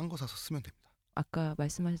싼 거 사서 쓰면 됩니다. 아까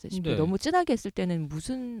말씀하셨다시피 네. 너무 진하게 했을 때는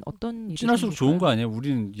어떤 일이 진할수록 생길까요? 좋은 거 아니에요?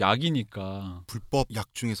 우리는 약이니까. 불법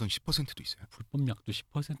약 중에선 10%도 있어요. 불법 약도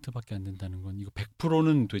 10%밖에 안 된다는 건 이거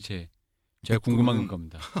 100%는 도대체 제가 궁금한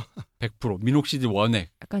겁니다. 100% 미녹시딜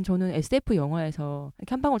원액. 약간 저는 SF 영화에서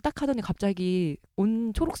이렇게 한 방울 딱 하더니 갑자기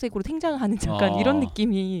온 초록색으로 생장하는 약간 이런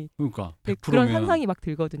느낌이 그러니까 네, 100%면 그런 상상이 막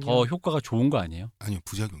들거든요. 더 효과가 좋은 거 아니에요? 아니요,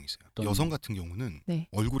 부작용이 있어요. 어떤... 여성 같은 경우는 네.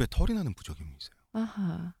 얼굴에 털이 나는 부작용이 있어요.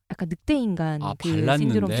 아하, 약간 늑대 인간 그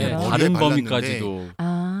발랐는데 신드롬처럼. 다른 발랐는데 범위까지도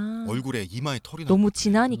얼굴에 이마에 털이 너무 나는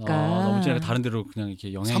진하니까. 너무 진하니까 다른 데로 그냥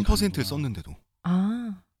이렇게 영향이 3%를 썼는데도.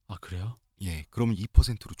 그래요? 예, 그러면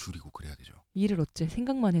 2%로 줄이고 그래야 되죠. 이를 어째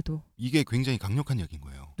생각만 해도 이게 굉장히 강력한 약인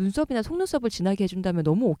거예요. 눈썹이나 속눈썹을 진하게 해준다면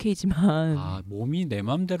너무 오케이지만 몸이 내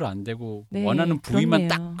맘대로 안 되고 네, 원하는 부위만 그렇네요.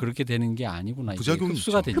 딱 그렇게 되는 게 아니구나. 부작용이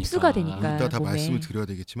흡수가 있죠. 되니까. 흡수가 되니까. 이따 다 몸에. 말씀을 드려야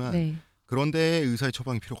되겠지만 네. 그런데 의사의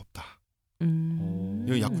처방이 필요가 없다.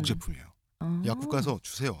 이거 약국 제품이에요. 약국 가서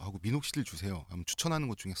주세요 하고 미녹시딜 주세요 하면 추천하는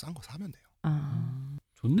것 중에 싼 거 사면 돼요.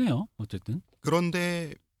 좋네요. 어쨌든.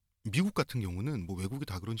 그런데 미국 같은 경우는 외국이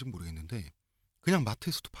다 그런지는 모르겠는데 그냥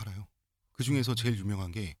마트에서도 팔아요. 그 중에서 제일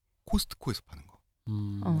유명한 게 코스트코에서 파는 거.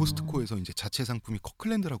 코스트코에서 이제 자체 상품이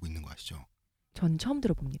커클랜드라고 있는 거 아시죠? 전 처음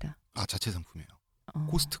들어봅니다. 자체 상품이에요.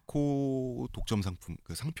 코스트코 독점 상품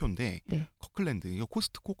그 상표인데 네. 커클랜드 이거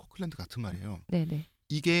코스트코 커클랜드 같은 말이에요. 네네.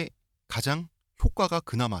 이게 가장 효과가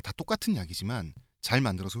그나마 다 똑같은 약이지만 잘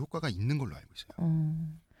만들어서 효과가 있는 걸로 알고 있어요.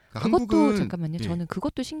 그러니까 그것도 한국은 잠깐만요. 예. 저는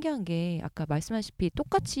그것도 신기한 게 아까 말씀하시피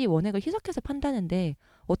똑같이 원액을 희석해서 판다는데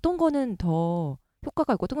어떤 거는 더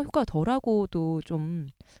효과가 있고 어떤 건 효과가 덜하고도 좀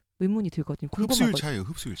의문이 들거든요. 흡수율 궁금하거든요. 차이예요.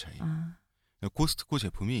 흡수율 차이. 아, 코스트코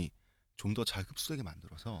제품이 좀 더 잘 흡수되게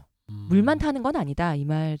만들어서 물만 타는 건 아니다 이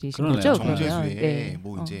말이신 그러네요. 거죠? 정제수에 그러면?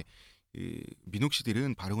 뭐 이제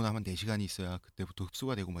미녹시딜은 바르고 나면 4시간이 있어야 그때부터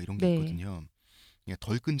흡수가 되고 막 이런 게 네. 있거든요. 그냥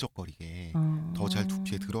덜 끈적거리게 더 잘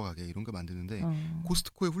두피에 들어가게 이런 거 만드는데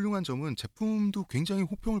코스트코의 훌륭한 점은 제품도 굉장히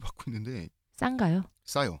호평을 받고 있는데 싼가요?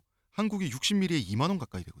 싸요. 한국이 60ml에 2만 원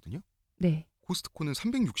가까이 되거든요. 네. 코스트코는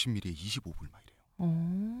 360ml에 25불 막 이래요.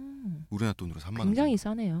 우리나라 돈으로 3만 원. 굉장히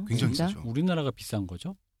싸네요. 굉장히 진짜? 싸죠. 우리나라가 비싼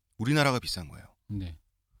거죠? 우리나라가 비싼 거예요. 네.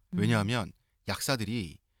 왜냐하면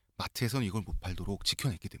약사들이 마트에서는 이걸 못 팔도록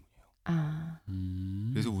지켜냈기 때문이에요. 아.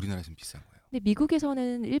 그래서 우리나라에서는 비싼 거예요. 근데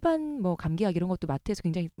미국에서는 일반 뭐 감기약 이런 것도 마트에서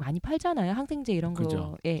굉장히 많이 팔잖아요. 항생제 이런 거,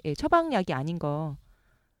 그죠. 처방약이 아닌 거,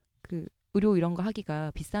 그 의료 이런 거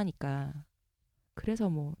하기가 비싸니까. 그래서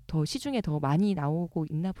뭐 더 시중에 더 많이 나오고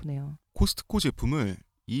있나 보네요. 코스트코 제품을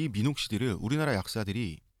이 미녹시딜을 우리나라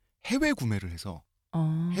약사들이 해외 구매를 해서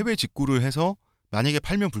해외 직구를 해서 만약에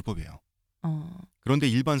팔면 불법이에요. 그런데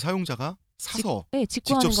일반 사용자가 사서 직구하는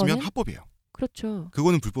직접 쓰면 거는? 합법이에요. 그렇죠.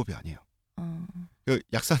 그거는 불법이 아니에요.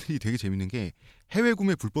 약사들이 되게 재밌는 게 해외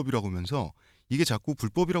구매 불법이라고 하면서 이게 자꾸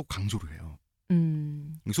불법이라고 강조를 해요.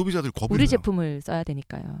 소비자들 겁을 우리 줘요. 제품을 써야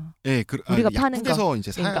되니까요. 네, 우리가 파는 약국에서 거.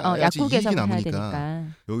 이제 그러니까, 사야지 이익이 약국에서만 사야 남으니까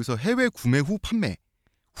되니까. 여기서 해외 구매 후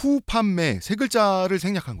판매 세 글자를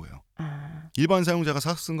생략한 거예요. 일반 사용자가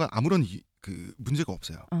사서 쓴 건 아무런 문제가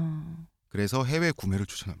없어요. 그래서 해외 구매를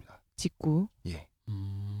추천합니다. 직구. 예.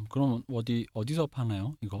 그럼 어디서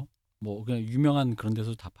파나요? 이거? 뭐 그냥 유명한 그런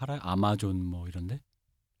데서 다 팔아요? 아마존 뭐 이런데?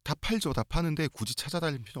 다 팔죠. 다 파는데 굳이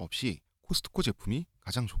찾아다닐 필요 없이 코스트코 제품이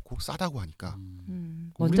가장 좋고 싸다고 하니까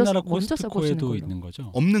우리나라 먼저 써보시는 코스트코에도 걸로. 있는 거죠?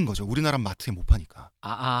 없는 거죠. 우리나라 마트에 못 파니까.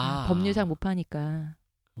 법률상 못 파니까.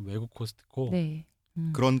 외국 코스트코? 네.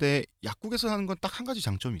 그런데 약국에서 하는 건 딱 한 가지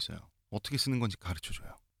장점이 있어요. 어떻게 쓰는 건지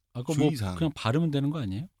가르쳐줘요. 그거 주의사항. 뭐 그냥 바르면 되는 거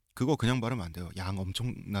아니에요? 그거 그냥 바르면 안 돼요. 양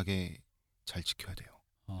엄청나게 잘 지켜야 돼요.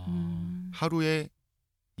 하루에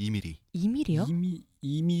 2ml. 2mm요?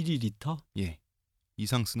 2ml? 예.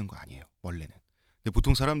 이상 쓰는 거 아니에요. 원래는. 근데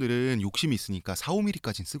보통 사람들은 욕심이 있으니까 4,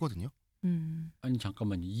 5mm까지는 쓰거든요. 아니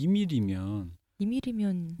잠깐만요. 2mm면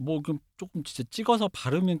 2mm면 뭐 그럼 조금 진짜 찍어서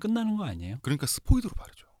바르면 끝나는 거 아니에요? 그러니까 스포이드로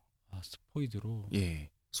바르죠. 스포이드로. 예.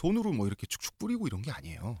 손으로 뭐 이렇게 축축 뿌리고 이런 게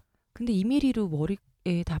아니에요. 근데 2mm로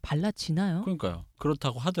머리에 다 발라지나요? 그러니까요.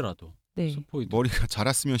 그렇다고 하더라도 네. 스포이드. 머리가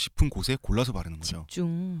자랐으면 싶은 곳에 골라서 바르는 거죠.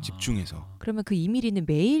 집중해서. 그러면 그 2mm는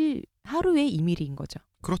매일 하루에 2mm인 거죠.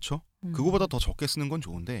 그렇죠. 그거보다 더 적게 쓰는 건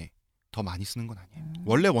좋은데 더 많이 쓰는 건 아니에요.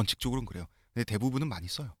 원래 원칙적으로는 그래요. 근데 대부분은 많이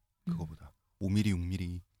써요. 그거보다 5mm,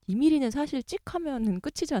 6mm. 2mm는 사실 찍하면은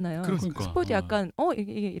끝이잖아요. 그러니까. 스포이드 약간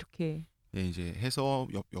이게 이렇게 예, 이제 해서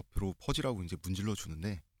옆으로 퍼지라고 이제 문질러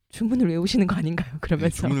주는데 주문을 외우시는 거 아닌가요?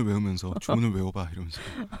 그러면서 주문을 외우면서 주문을 외워봐 이러면서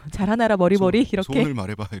잘하나라 머리 이렇게 소원을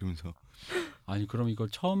말해봐 이러면서. 아니 그럼 이걸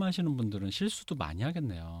처음 하시는 분들은 실수도 많이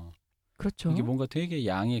하겠네요. 그렇죠. 이게 뭔가 되게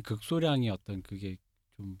양의 극소량의 어떤 그게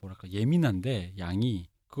좀 뭐랄까 예민한데 양이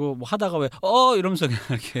그거 뭐 하다가 왜 이러면서 그냥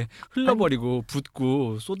이렇게 흘러버리고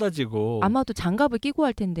붓고 쏟아지고. 아마도 장갑을 끼고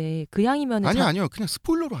할 텐데 그 양이면 아니요 그냥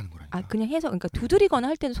스포일러로 하는 거라니까. 그냥 해서 그러니까 두드리거나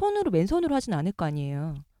할 때는 맨손으로 하진 않을 거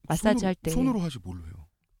아니에요. 마사지 할 때. 손으로 하지 뭘로 해요.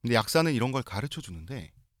 근데 약사는 이런 걸 가르쳐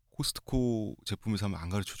주는데 코스트코 제품을 사면 안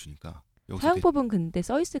가르쳐 주니까. 사용법은 근데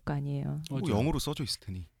써 있을 거 아니에요. 뭐 영어로 써져 있을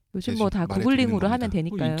테니. 요즘 뭐 다 구글링으로 하면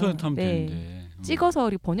되니까요. 뭐 인터넷 하면 되는데. 찍어서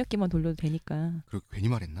번역기만 돌려도 되니까. 그렇게 괜히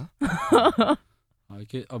말했나?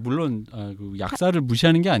 이게 물론 그 약사를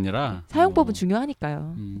무시하는 게 아니라 사용법은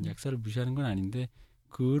중요하니까요. 약사를 무시하는 건 아닌데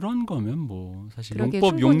그런 거면 뭐 사실 그러게,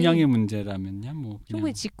 용법 용량의 문제라면야 뭐 그냥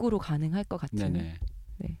충분히 직구로 가능할 것 같은. 네네.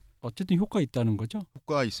 네. 어쨌든 효과 있다는 거죠?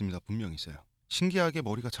 효과 있습니다. 분명 있어요. 신기하게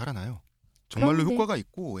머리가 자라나요. 정말로 그런데... 효과가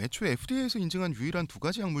있고 애초에 FDA에서 인증한 유일한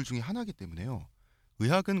 2가지 약물 중에 하나이기 때문에요.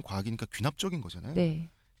 의학은 과학이니까 귀납적인 거잖아요. 네.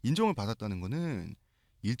 인정을 받았다는 거는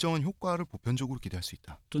일정한 효과를 보편적으로 기대할 수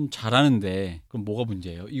있다. 좀 잘하는데 그럼 뭐가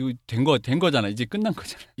문제예요? 이거 된 거잖아. 이제 끝난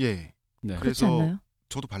거잖아. 예. 네. 그렇지 않나요?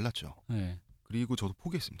 저도 발랐죠. 네. 그리고 저도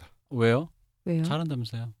포기했습니다. 왜요?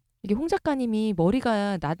 잘한다면서요? 이게 홍 작가님이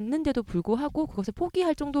머리가 났는데도 불구하고 그것을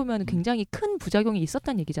포기할 정도면 굉장히 큰 부작용이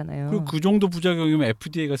있었다는 얘기잖아요. 그 정도 부작용이면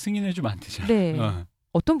FDA가 승인해주면 안 되잖아요. 네.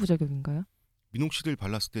 어떤 부작용인가요? 미녹시딜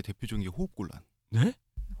발랐을 때 대표적인 게 호흡곤란. 네?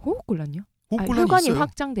 호흡곤란요? 호흡곤란이 혈관이 있어요.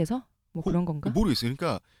 확장돼서 뭐 그런 건가? 모르겠어요.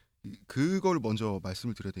 그러니까 그걸 먼저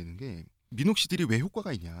말씀을 드려야 되는 게 미녹시딜이 왜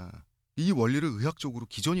효과가 있냐. 이 원리를 의학적으로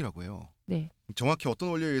기전이라고 해요. 네. 정확히 어떤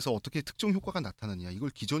원리에 의해서 어떻게 특정 효과가 나타나느냐 이걸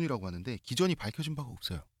기전이라고 하는데 기전이 밝혀진 바가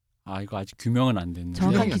없어요. 아 이거 아직 규명은 안 됐네.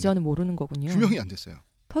 정확한 규명이 안 기전은 모르는 거군요. 규명이 안 됐어요.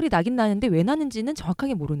 털이 나긴 나는데 왜 나는지는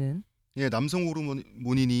정확하게 모르는. 예, 남성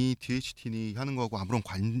호르몬이니 DHT니 하는 거하고 아무런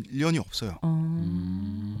관련이 없어요.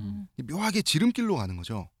 묘하게 지름길로 가는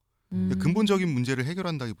거죠. 근본적인 문제를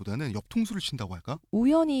해결한다기보다는 옆통수를 친다고 할까?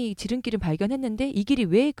 우연히 지름길을 발견했는데 이 길이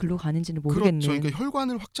왜 글로 가는지는 모르겠네. 그렇죠. 그러니까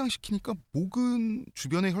혈관을 확장시키니까 목은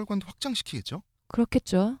주변의 혈관도 확장시키겠죠.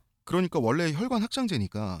 그렇겠죠. 그러니까 원래 혈관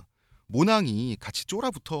확장제니까 모낭이 같이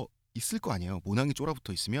쫄아붙어 있을 거 아니에요. 모낭이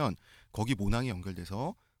쫄아붙어 있으면 거기 모낭이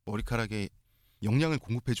연결돼서 머리카락에 영양을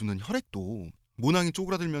공급해주는 혈액도 모낭이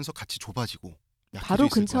쪼그라들면서 같이 좁아지고 바로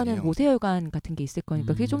근처는 모세혈관 같은 게 있을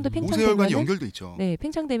거니까 그게 좀 더 팽창되면 모세혈관이 연결돼 있죠. 네,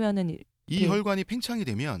 팽창되면은 이 혈관이 팽창이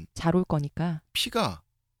되면 잘 올 거니까 피가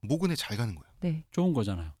모근에 잘 가는 거예요. 네. 좋은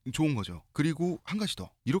거잖아요. 좋은 거죠. 그리고 한 가지 더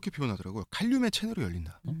이렇게 표현하더라고요. 칼륨의 채널이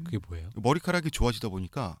열린다. 그게 뭐예요? 머리카락이 좋아지다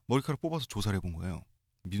보니까 머리카락 뽑아서 조사를 해본 거예요.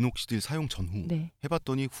 미녹시딜 사용 전후 네.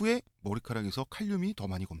 해봤더니 후에 머리카락에서 칼륨이 더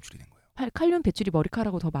많이 검출이 된 거예요. 칼륨 배출이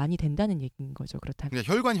머리카락으로 더 많이 된다는 얘기인 거죠. 그렇다면.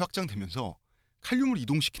 그러니까 혈관이 확장되면서 칼륨을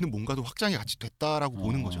이동시키는 뭔가도 확장이 같이 됐다라고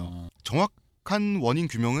보는 거죠. 정확한 원인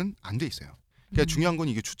규명은 안 돼 있어요. 그러니까 중요한 건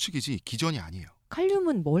이게 추측이지 기전이 아니에요.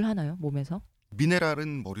 칼륨은 뭘 하나요? 몸에서?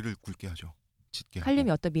 미네랄은 머리를 굵게 하죠. 짙게 칼륨이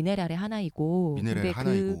하고. 어떤 미네랄의 하나이고 미네랄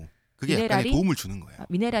하나이고 그게 약간의 도움을 주는 거예요.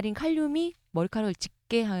 미네랄인 칼륨이 머리카락을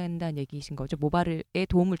짙게 한다는 얘기이신 거죠. 모발에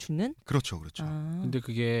도움을 주는? 그렇죠. 그렇죠. 근데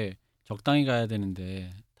그게 적당히 가야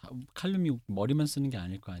되는데 칼륨이 머리만 쓰는 게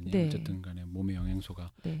아닐 거 아니에요. 네. 어쨌든 간에 몸의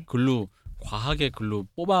영양소가 네. 글로 과하게 글로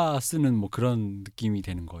뽑아 쓰는 뭐 그런 느낌이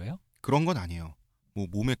되는 거예요? 그런 건 아니에요. 뭐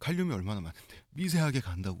몸에 칼륨이 얼마나 많은데 미세하게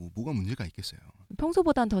간다고 뭐가 문제가 있겠어요.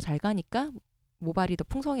 평소보단 더 잘 가니까 모발이 더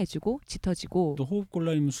풍성해지고 짙어지고 또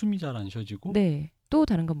호흡곤란이면 숨이 잘 안 쉬어지고 네. 또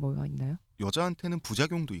다른 건 뭐가 있나요? 여자한테는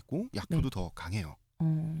부작용도 있고 약효도 네. 더 강해요.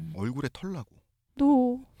 얼굴에 털 나고.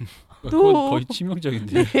 또 그건 거의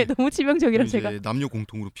치명적인데. 네, 너무 치명적이라 이제 제가. 남녀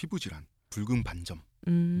공통으로 피부 질환, 붉은 반점,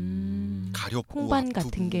 가렵고 홍반 아프고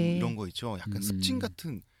같은 게 이런 거 있죠. 약간 습진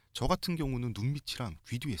같은 저 같은 경우는 눈 밑이랑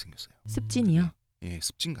귀 뒤에 생겼어요. 습진이요? 예,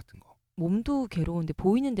 습진 같은 거. 몸도 괴로운데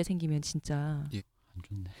보이는데 생기면 진짜 예. 안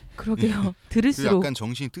좋네. 그러게요. 그 들을수록 약간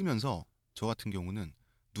정신이 뜨면서 저 같은 경우는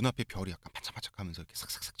눈앞에 별이 약간 반짝반짝하면서 이렇게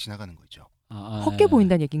싹싹싹 지나가는 거 있죠. 헛게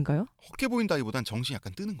보인다는 얘기인가요? 헛게 보인다기보단 정신이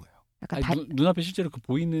약간 뜨는 거예요. 약간 아니, 눈앞에 실제로 그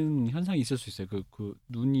보이는 현상이 있을 수 있어요. 그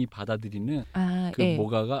눈이 받아들이는 그 예.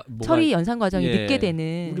 뭐가 처리 연산 과정이 예. 늦게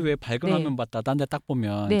되는. 우리 왜 밝은 네. 화면 봤다 딴 데 딱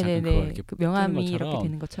보면 잠깐 그거 네네네. 이렇게 그 뜨는 명암이 것처럼. 이렇게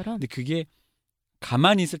되는 것처럼. 근데 그게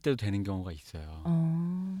가만히 있을 때도 되는 경우가 있어요.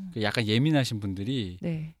 그 약간 예민하신 분들이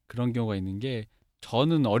네. 그런 경우가 있는 게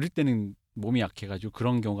저는 어릴 때는 몸이 약해가지고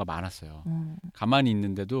그런 경우가 많았어요. 가만히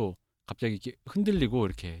있는데도 갑자기 이렇게 흔들리고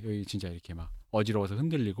이렇게 여기 진짜 이렇게 막 어지러워서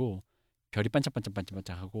흔들리고 별이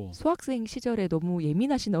반짝반짝반짝반짝하고 수학생 시절에 너무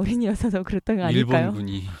예민하신 어린이였어서 그랬던 거 아닐까요?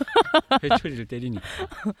 일본군이 회초리를 때리니까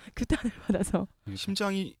규탄을 받아서.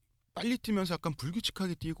 심장이 빨리 뛰면서 약간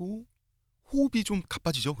불규칙하게 뛰고 호흡이 좀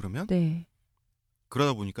가빠지죠. 그러면 네.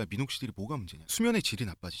 그러다 보니까 미녹시딜이 뭐가 문제냐? 수면의 질이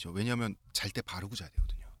나빠지죠. 왜냐하면 잘 때 바르고 자야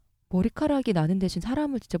되거든요. 머리카락이 나는 대신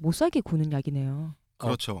사람을 진짜 못 살게 구는 약이네요.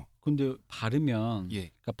 그렇죠. 근데 바르면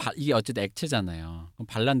예. 그러니까 이게 어쨌든 액체잖아요. 그럼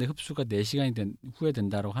발랐는데 흡수가 4시간이 후에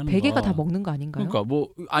된다고 하는 베개가 거. 다 먹는 거 아닌가요? 그러니까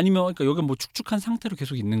뭐 아니면 그러니까 여기 뭐 축축한 상태로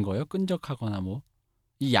계속 있는 거예요? 끈적하거나 뭐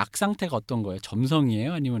이 약 상태가 어떤 거예요?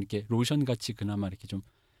 점성이에요? 아니면 이렇게 로션 같이 그나마 이렇게 좀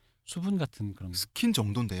수분 같은 그런 거? 스킨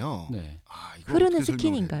정도인데요. 네. 이거 흐르는 어떻게 설명을 해야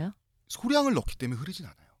스킨인가요? 돼? 소량을 넣기 때문에 흐르진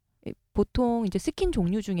않아요. 보통 이제 스킨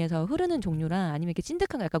종류 중에서 흐르는 종류랑 아니면 이렇게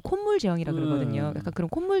찐득한 거 약간 콧물 제형이라 그러거든요. 약간 그런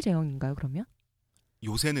콧물 제형인가요, 그러면?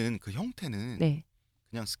 요새는 그 형태는 네.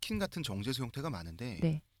 그냥 스킨 같은 정제수 형태가 많은데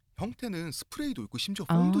네. 형태는 스프레이도 있고 심지어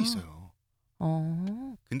폼도 아. 있어요.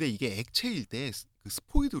 근데 이게 액체일 때 그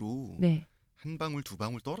스포이드로 네. 한 방울 두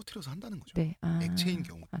방울 떨어뜨려서 한다는 거죠. 네. 액체인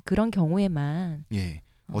경우. 그런 경우에만. 예.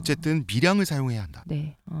 어쨌든 미량을 사용해야 한다.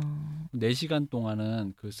 네. 4시간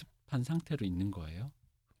동안은 그 습한 상태로 있는 거예요?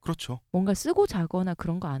 그렇죠. 뭔가 쓰고 자거나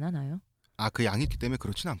그런 거 안 하나요? 그 양이 있기 때문에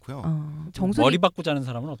그렇진 않고요. 정수리 머리 받고 자는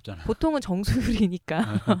사람은 없잖아요. 보통은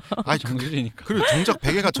정수리니까. 정수리니까. 그리고 정작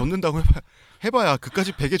베개가 젖는다고 해봐야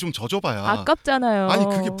그까지 베개 좀 젖어봐야. 아깝잖아요. 아니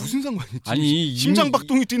그게 무슨 상관이지? 아니 심장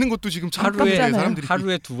박동이 뛰는 것도 지금 참 하루에 사람들이.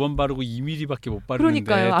 하루에 2번 바르고 2mm밖에 못 바르는데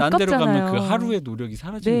그러니까요. 딴 데로 가면 그 아깝잖아요. 하루의 노력이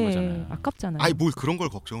사라지는 네. 거잖아요. 아깝잖아요. 아니 뭘 그런 걸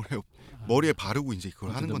걱정을 해요. 머리에 바르고 이제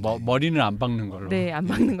그걸 하는 건데. 머리는 안 박는 걸로. 네, 안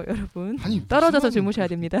박는 거 여러분. 아니, 떨어져서 무슨 주무셔야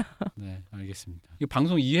됩니다. 네, 알겠습니다. 이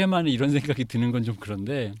방송 2회 만에 이런 생각이 드는 건 좀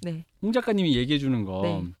그런데 네. 홍 작가님이 얘기해 주는 거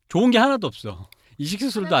네. 좋은 게 하나도 없어. 이식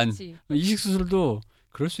수술도 하나같이. 이식 수술도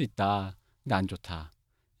그럴 수 있다. 근데 안 좋다.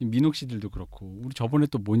 미녹시딜도 그렇고 우리 저번에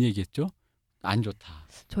또 뭔 얘기했죠? 안 좋다.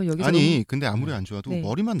 저 여기서 아니 근데 아무리 안 좋아도 네.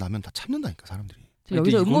 머리만 나면 다 참는다니까 사람들이. 저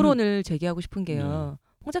여기서 근데 이거는- 음모론을 제기하고 싶은 게요.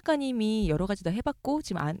 홍 작가님이 여러 가지 다 해봤고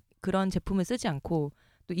지금 그런 제품을 쓰지 않고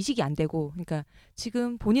또 이식이 안 되고 그러니까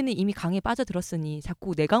지금 본인은 이미 강에 빠져들었으니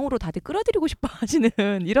자꾸 내강으로 다들 끌어들이고 싶어 하시는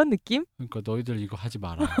이런 느낌? 그러니까 너희들 이거 하지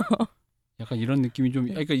마라. 약간 이런 느낌이 좀.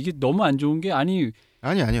 네. 그러니까 이게 너무 안 좋은 게 아니요.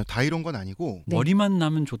 다 이런 건 아니고 네. 머리만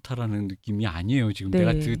나면 좋다라는 느낌이 아니에요. 지금 네.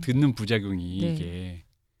 내가 듣는 부작용이 네. 이게.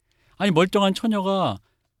 아니 멀쩡한 처녀가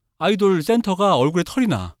아이돌 센터가 얼굴에 털이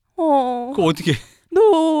나. 그거 어떻게?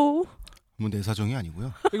 no. 뭐 내 사정이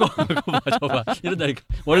아니고요. 이거 봐봐. 이런다니까.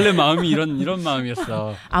 원래 마음이 이런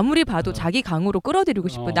마음이었어. 아무리 봐도 자기 강으로 끌어들이고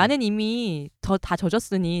싶어. 어. 나는 이미 다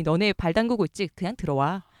젖었으니 너네 발 담그고 있지. 그냥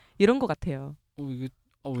들어와. 이런 것 같아요. 이게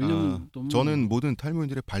왜냐면 너무 저는 모든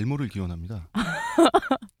탈모인들의 발모를 기원합니다.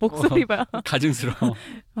 목소리 봐. 가증스러워.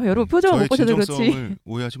 여러분 표정을 못 저의 보셔서 그렇지. 진정성을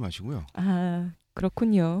오해하지 마시고요. 아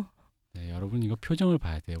그렇군요. 네, 여러분 이거 표정을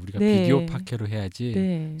봐야 돼요. 우리가 네. 비디오 파케로 해야지.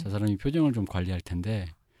 네. 저 사람이 표정을 좀 관리할 텐데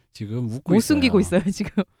지금 웃고 못 있어요. 숨기고 있어요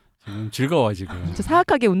지금. 지금 즐거워 지금. 저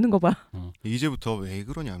사악하게 웃는 거 봐. 이제부터 왜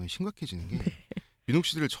그러냐면 심각해지는 게 네.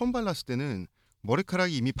 미녹시딜을 처음 발랐을 때는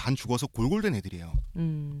머리카락이 이미 반 죽어서 골골된 애들이에요.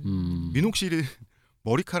 미녹시딜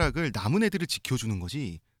머리카락을 남은 애들을 지켜주는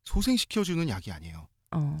거지 소생시켜주는 약이 아니에요.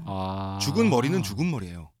 죽은 머리는 죽은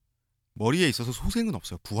머리예요. 머리에 있어서 소생은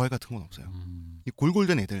없어요. 부활 같은 건 없어요. 이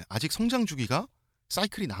골골된 애들, 아직 성장 주기가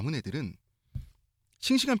사이클이 남은 애들은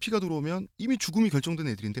싱싱한 피가 들어오면 이미 죽음이 결정된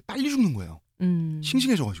애들인데 빨리 죽는 거예요.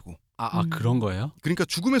 싱싱해져가지고. 그런 거예요? 그러니까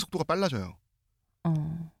죽음의 속도가 빨라져요.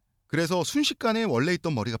 그래서 순식간에 원래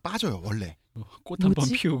있던 머리가 빠져요. 원래. 꽃 한 번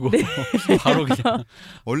뭐지? 피우고 네. 바로 그냥.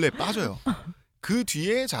 원래 빠져요. 그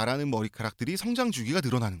뒤에 자라는 머리카락들이 성장 주기가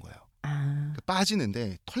늘어나는 거예요. 그러니까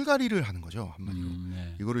빠지는데 털갈이를 하는 거죠. 한마디로.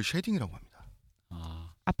 네. 이거를 쉐딩이라고 합니다.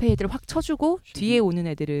 앞에 애들 확 쳐주고 뒤에 오는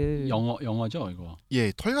애들을 영어죠 이거.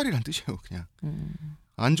 예, 털갈이란 뜻이에요. 그냥.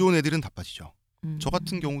 안 좋은 애들은 다 빠지죠. 저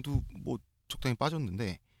같은 음. 경우도 뭐 적당히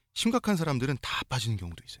빠졌는데 심각한 사람들은 다 빠지는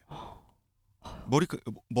경우도 있어요.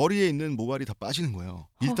 머리에 있는 모발이 다 빠지는 거예요.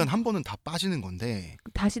 일단 한 번은 다 빠지는 건데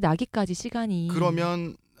다시 나기까지 시간이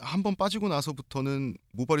그러면 한 번 빠지고 나서부터는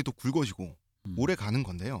모발이 또 굵어지고 오래 가는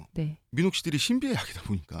건데요. 네. 미녹시딜이 신비의 약이다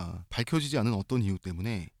보니까 밝혀지지 않은 어떤 이유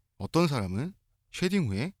때문에 어떤 사람은 쉐딩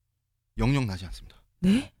후에 영영 나지 않습니다.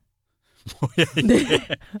 네? 뭐야 네.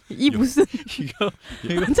 이 무슨 이거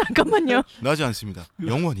잠깐만요. 나지 않습니다.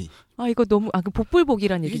 영원히. 이거 너무 그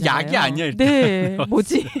복불복이란 이게 얘기잖아요. 약이 아니야, 일단. 네.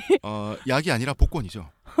 뭐지? 약이 아니라 복권이죠.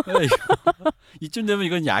 이쯤 되면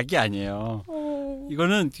이건 약이 아니에요.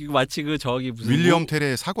 이거는 마치 저기 무슨 윌리엄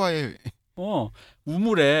텔의 사과에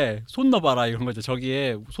우물에 손 넣어봐라 이런 거죠.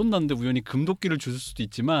 저기에 손 넣는데 우연히 금도끼를 줄 수도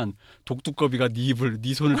있지만 독두꺼비가 네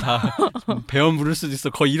손을 다 베어 물을 수도 있어.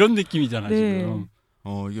 거의 이런 느낌이잖아. 네. 지금.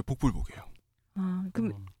 이게 복불복이에요.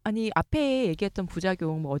 그럼 아니 앞에 얘기했던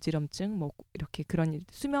부작용, 뭐 어지럼증, 뭐 이렇게 그런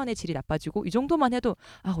수면의 질이 나빠지고 이 정도만 해도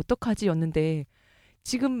어떡하지였는데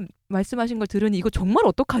지금 말씀하신 걸 들으니 이거 정말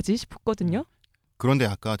어떡하지 싶었거든요. 그런데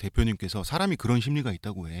아까 대표님께서 사람이 그런 심리가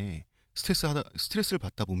있다고 해. 스트레스를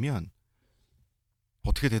받다 보면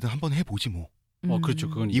어떻게 되든 한번 해보지 뭐. 그렇죠.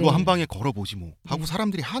 그건 이거 네. 한 방에 걸어보지 뭐 하고 네.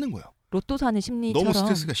 사람들이 하는 거예요. 로또 사는 심리처럼 너무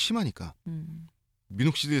스트레스가 심하니까. 음.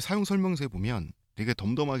 미녹시딜 사용 설명서에 보면 되게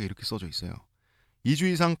덤덤하게 이렇게 써져 있어요.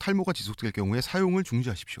 2주 이상 탈모가 지속될 경우에 사용을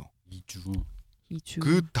중지하십시오. 2주.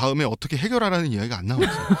 그 다음에 어떻게 해결하라는 이야기가 안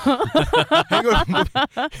나왔어요.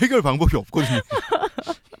 해결 방법이 없거든요.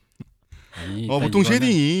 아니, 보통 이거는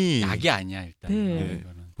쉐딩이 약이 아니야 일단. 네.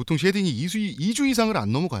 이거는. 보통 쉐딩이 2주 이상을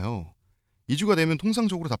안 넘어가요. 2주가 되면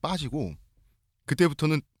통상적으로 다 빠지고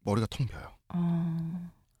그때부터는 머리가 텅 비어요.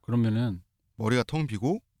 그러면은 머리가 텅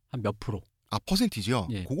비고 한 몇 프로? 퍼센티지요.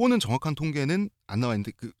 예. 그거는 정확한 통계는 안 나와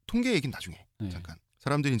있는데 그 통계 얘기는 나중에 네. 잠깐.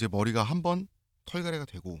 사람들이 이제 머리가 한번 털갈이가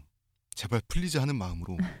되고 제발 풀리지 하는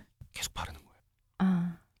마음으로 계속 바르는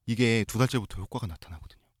거예요. 이게 2달째부터 효과가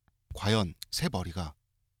나타나거든요. 과연 새 머리가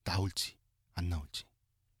나올지 안 나올지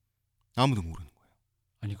아무도 모르는 거예요.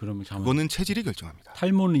 아니 그러면 그거는 체질이 결정합니다.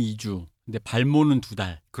 탈모는 2주, 근데 발모는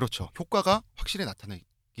 2달. 그렇죠. 효과가 확실히 나타나기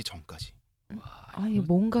전까지. 이게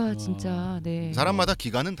뭔가 진짜 네. 사람마다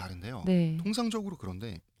기간은 다른데요. 네. 통상적으로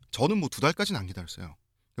그런데 저는 뭐 2달까지는 안 기다렸어요.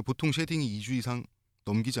 보통 쉐딩이 2주 이상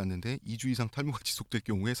넘기지 않는데 2주 이상 탈모가 지속될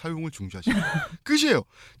경우에 사용을 중지하시고 끝이에요.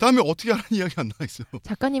 다음에 어떻게 하라는 이야기 안 나와 있어요.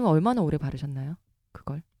 작가님은 얼마나 오래 바르셨나요?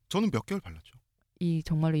 그걸? 저는 몇 개월 발랐죠.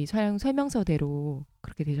 정말로 이 사용 설명서대로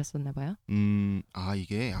그렇게 되셨었나 봐요.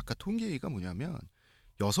 이게 아까 통계 얘기가 뭐냐면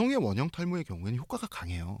여성의 원형 탈모의 경우에는 효과가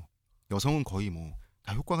강해요. 여성은 거의 뭐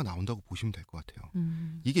다 효과가 나온다고 보시면 될 것 같아요.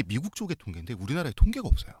 이게 미국 쪽의 통계인데 우리나라에 통계가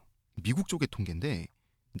없어요. 미국 쪽의 통계인데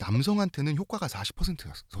남성한테는 효과가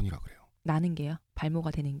 40% 선이라 그래요. 나는 게요?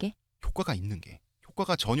 발모가 되는 게? 효과가 있는 게.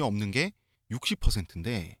 효과가 전혀 없는 게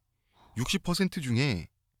 60%인데 60% 중에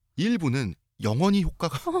일부는 영원히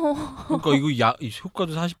효과가 그러니까 이거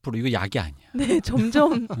효과도 40% 이거 약이 아니야. 네,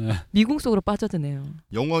 점점 네. 미궁 속으로 빠져드네요.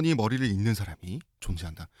 영원히 머리를 잃는 사람이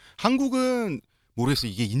존재한다. 한국은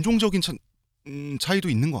모르겠어요. 이게 인종적인 차이도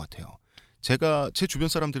있는 것 같아요. 제 주변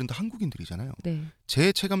사람들은 다 한국인들이잖아요. 네.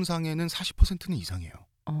 제 체감상에는 40%는 이상해요.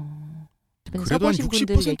 그래도 한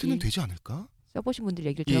 60%는 되지 않을까? 써보신 분들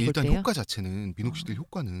얘기를 예, 들어볼 일단 때요. 효과 자체는 미녹시딜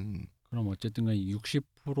효과는 그럼 어쨌든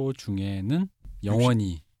 60% 중에는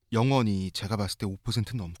영원히 제가 봤을 때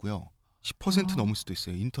 5% 넘고요. 10% 넘을 수도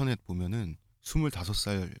있어요. 인터넷 보면은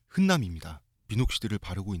 25살 흔남입니다. 미녹시딜을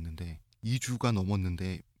바르고 있는데 2주가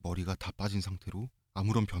넘었는데 머리가 다 빠진 상태로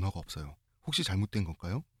아무런 변화가 없어요. 혹시 잘못된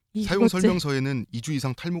건가요? 사용 설명서에는 2주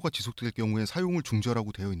이상 탈모가 지속될 경우에 사용을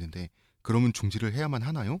중지하라고 되어 있는데 그러면 중지를 해야만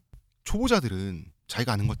하나요? 초보자들은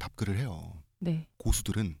자기가 아는 걸 답글을 해요. 네.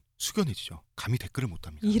 고수들은 숙연해지죠. 감히 댓글을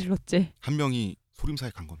못합니다. 이를 어째? 한 명이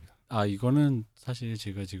소림사에 간 겁니다. 이거는 사실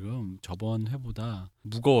제가 지금 저번 회보다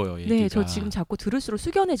무거워요. 얘기가. 네, 저 지금 자꾸 들을수록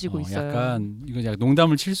숙연해지고 있어요. 약간 이건 약간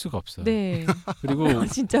농담을 칠 수가 없어요. 네. 그리고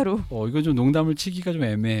진짜로. 이거 좀 농담을 치기가 좀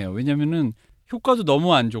애매해요. 왜냐면은 효과도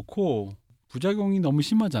너무 안 좋고 부작용이 너무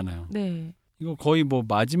심하잖아요. 네. 이거 거의 뭐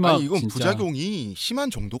마지막 이건 진짜 부작용이 심한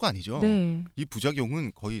정도가 아니죠. 네. 이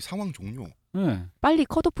부작용은 거의 상황 종료. 네. 빨리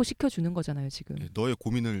컷오프 시켜주는 거잖아요, 지금. 너의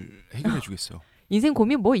고민을 해결해 주겠어. 인생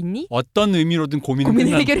고민 뭐 있니? 어떤 의미로든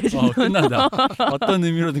고민은 해결해주는. 끝난다. 어떤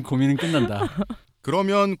의미로든 고민은 끝난다.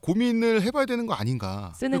 그러면 고민을 해봐야 되는 거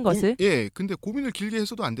아닌가. 쓰는 것을? 예, 근데 고민을 길게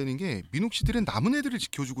해서도 안 되는 게 미녹시딜은 남은 애들을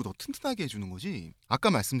지켜주고 더 튼튼하게 해주는 거지.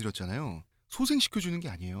 아까 말씀드렸잖아요. 소생시켜주는 게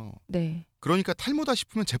아니에요. 네. 그러니까 탈모다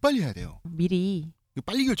싶으면 재빨리 해야 돼요. 미리.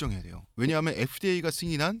 빨리 결정해야 돼요. 왜냐하면 FDA가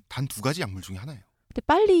승인한 단 2가지 약물 중에 하나예요. 근데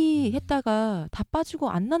빨리 했다가 다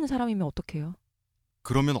빠지고 안 나는 사람이면 어떡해요?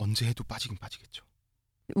 그러면 언제 해도 빠지긴 빠지겠죠.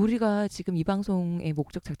 우리가 지금 이 방송의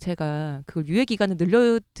목적 자체가 그걸 유예 기간을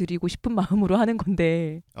늘려드리고 싶은 마음으로 하는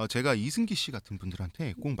건데. 제가 이승기 씨 같은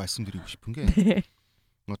분들한테 꼭 말씀드리고 싶은 게 네.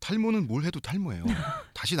 탈모는 뭘 해도 탈모예요.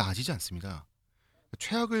 다시 나아지지 않습니다.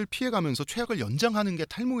 최악을 피해가면서 최악을 연장하는 게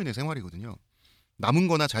탈모인의 생활이거든요. 남은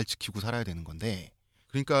거나 잘 지키고 살아야 되는 건데,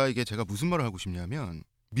 그러니까 이게 제가 무슨 말을 하고 싶냐면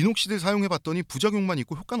미녹시딜 사용해봤더니 부작용만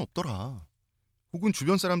있고 효과는 없더라. 혹은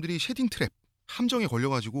주변 사람들이 쉐딩 트랩, 함정에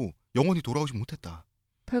걸려가지고 영원히 돌아오지 못했다.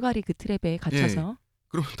 털갈이 그 트랩에 갇혀서.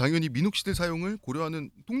 그럼 당연히 미녹시딜 사용을 고려하는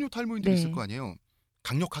동료 탈모인들이 네. 있을 거 아니에요.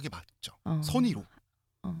 강력하게 맞죠. 선의로.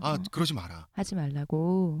 그러지 마라. 하지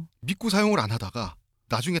말라고. 믿고 사용을 안 하다가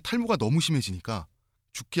나중에 탈모가 너무 심해지니까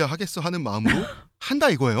죽기야 하겠어 하는 마음으로 한다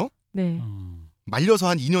이거예요. 네. 말려서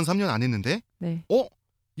한 2년 3년 안 했는데 네.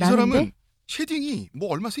 이 사람은 쉐딩이 뭐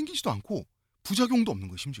얼마 생기지도 않고 부작용도 없는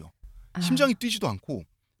거예요. 심지어 심장이 뛰지도 않고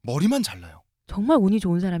머리만 잘라요. 정말 운이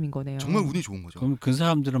좋은 사람인 거네요. 정말 운이 좋은 거죠. 그럼 그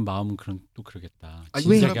사람들은 마음은 또 그러겠다. 이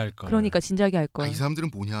진작에 사람- 할 걸. 그러니까 진작에 할 걸. 이 사람들은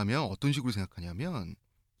뭐냐면 어떤 식으로 생각하냐면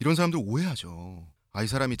이런 사람들 오해하죠. 이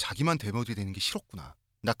사람이 자기만 대머리 되는 게 싫었구나.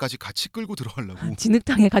 나까지 같이 끌고 들어가려고.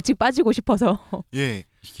 진흙탕에 같이 빠지고 싶어서. 예.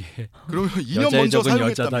 이게 그러면 2년 여자의 먼저 적은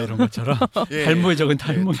여자다 사용했다면 이런 것처럼 예. 탈모의 적은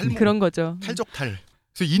탈모. 탈모. 그런 거죠. 탈적탈.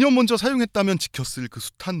 그래서 2년 먼저 사용했다면 지켰을 그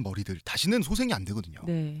숱한 머리들 다시는 소생이 안 되거든요.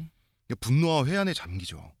 네. 분노와 회한에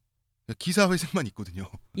잠기죠. 기사회생만 있거든요.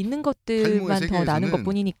 있는 탈모의 것들만 더 나는 세계에서는-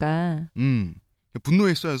 것뿐이니까.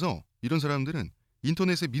 분노에 쏘여서 이런 사람들은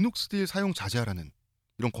인터넷에 미녹시딜 사용 자제하라는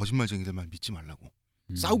이런 거짓말쟁이들만 믿지 말라고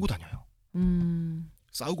싸우고 다녀요.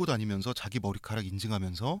 싸우고 다니면서 자기 머리카락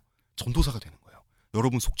인증하면서 전도사가 되는 거예요.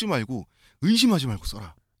 여러분 속지 말고 의심하지 말고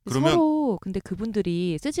써라. 그러면 서로 근데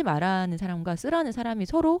그분들이 쓰지 말라는 사람과 쓰라는 사람이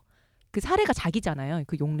서로 그 사례가 자기잖아요.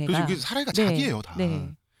 그 용례가. 그래서 이게 사례가 네. 자기예요 다.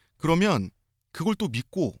 네. 그러면 그걸 또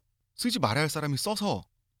믿고 쓰지 말아야 할 사람이 써서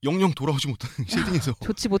영영 돌아오지 못하는 쉐딩에서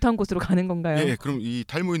좋지 못한 곳으로 가는 건가요? 예, 그럼 이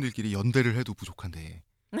탈모인들끼리 연대를 해도 부족한데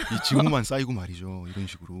이 징후만 쌓이고 말이죠. 이런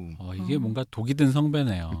식으로 이게 뭔가 독이 든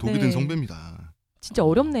성배네요. 독이 네. 든 성배입니다. 진짜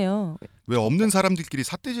어렵네요. 왜 없는 사람들끼리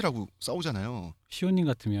삿대질하고 싸우잖아요. 시호님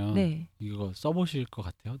같으면 네. 이거 써보실 것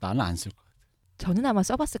같아요? 나는 안 쓸 것 같아요. 저는 아마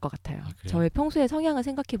써봤을 것 같아요. 그래요? 저의 평소의 성향을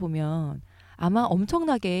생각해 보면 아마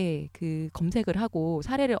엄청나게 그 검색을 하고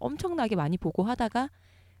사례를 엄청나게 많이 보고 하다가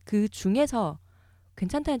그 중에서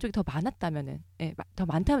괜찮다는 쪽이 더 많았다면은, 더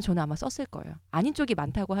많다면 저는 아마 썼을 거예요. 아닌 쪽이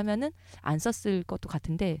많다고 하면은 안 썼을 것도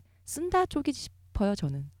같은데 쓴다 쪽이 싶어요.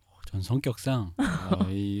 저는. 전 성격상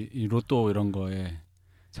이 로또 이런 거에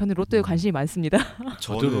저는 로또에 관심이 많습니다.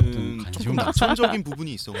 저도 로또는 저는 관심이 조금 많죠. 낙천적인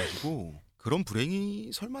부분이 있어가지고 그런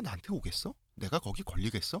불행이 설마 나한테 오겠어? 내가 거기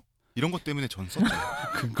걸리겠어? 이런 것 때문에 전 썼죠.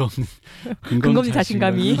 근거 없는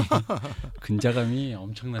자신감이. 근자감이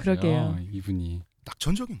엄청나세요. 그러게요. 이분이.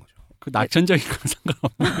 낙천적인 거죠. 그 낙천적인 건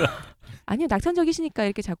상관없는 거. 아니요, 낙천적이시니까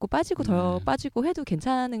이렇게 자꾸 빠지고 더 네. 빠지고 해도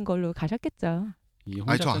괜찮은 걸로 가셨겠죠.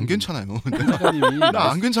 아니 저 안 괜찮아요. 홍작가님이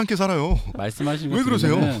나 안 괜찮게 살아요. 말씀하신 왜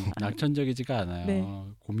그러세요? 것처럼 낙천적이지가 않아요. 네.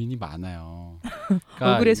 고민이 많아요.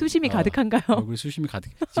 그러니까 얼굴에 수심이 가득한가요? 얼굴에 수심이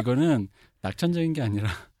가득. 이거는 낙천적인 게 아니라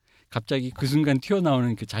갑자기 그 순간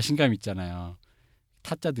튀어나오는 그 자신감 있잖아요.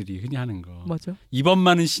 타짜들이 흔히 하는 거. 뭐죠?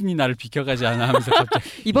 이번만은 신이 나를 비켜가지 않아 하면서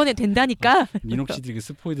갑자기 이번에 된다니까. 미녹시딜 그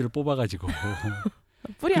스포이드를 뽑아가지고.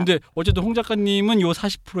 뿌려. 근데 어쨌든 홍 작가님은 요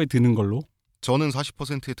 40%에 드는 걸로. 저는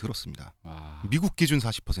 40%에 들었습니다. 와. 미국 기준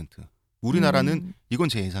 40%. 우리나라는 이건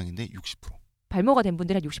제 예상인데 60%. 발모가 된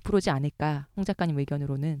분들이 한 60%지 않을까. 홍 작가님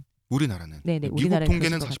의견으로는. 우리나라는. 네네. 미국 우리나라는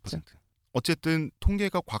통계는 그러실 것 40%. 어쨌든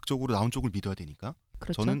통계가 과학적으로 나온 쪽을 믿어야 되니까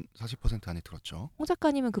그렇죠. 저는 40% 안에 들었죠. 홍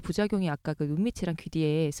작가님은 그 부작용이 아까 그 눈밑이랑 귀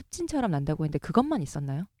뒤에 습진처럼 난다고 했는데 그것만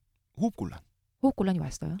있었나요? 호흡곤란. 호흡곤란이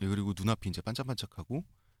왔어요? 예, 그리고 눈앞이 이제 반짝반짝하고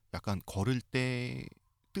약간 걸을 때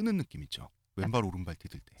뜨는 느낌 있죠. 왼발 오른발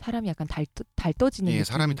디딜 때. 사람이 약간 달 떠지는 예,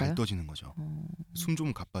 사람이 느낌인가요? 달 떠지는 거죠. 숨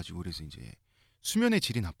좀 가빠지고 그래서 이제 수면의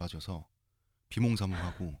질이 나빠져서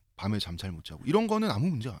비몽사몽하고 밤에 잠 잘 못 자고 이런 거는 아무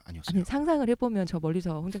문제 아니었어요. 아니 상상을 해보면 저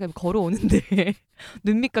멀리서 홍 작가님 걸어오는데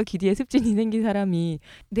눈밑과 귀 뒤에 습진이 생긴 사람이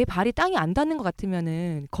내 발이 땅에 안 닿는 것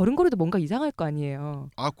같으면은 걸음걸이도 뭔가 이상할 거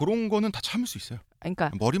아니에요. 아 그런 거는 다 참을 수 있어요.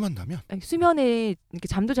 그러니까 머리만 나면. 수면에 이렇게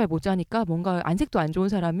잠도 잘 못 자니까 뭔가 안색도 안 좋은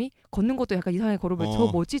사람이 걷는 것도 약간 이상하게 걸어보면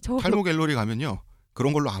저 뭐지? 저 탈모 갤러리 가면요.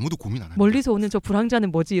 그런 걸로 아무도 고민 안 합니다. 멀리서 오는 저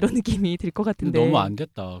불황자는 뭐지? 이런 느낌이 들 것 같은데. 너무 안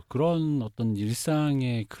됐다. 그런 어떤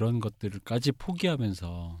일상의 그런 것들까지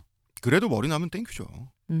포기하면서. 그래도 머리 나면 땡큐죠.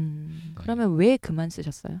 그러면 왜 그만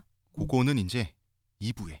쓰셨어요? 그거는 이제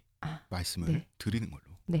 2부에 말씀을 드리는 걸로.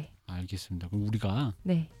 네. 알겠습니다. 그럼 우리가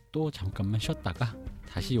네. 또 잠깐만 쉬었다가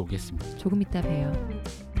다시 오겠습니다. 조금 이따 봬요.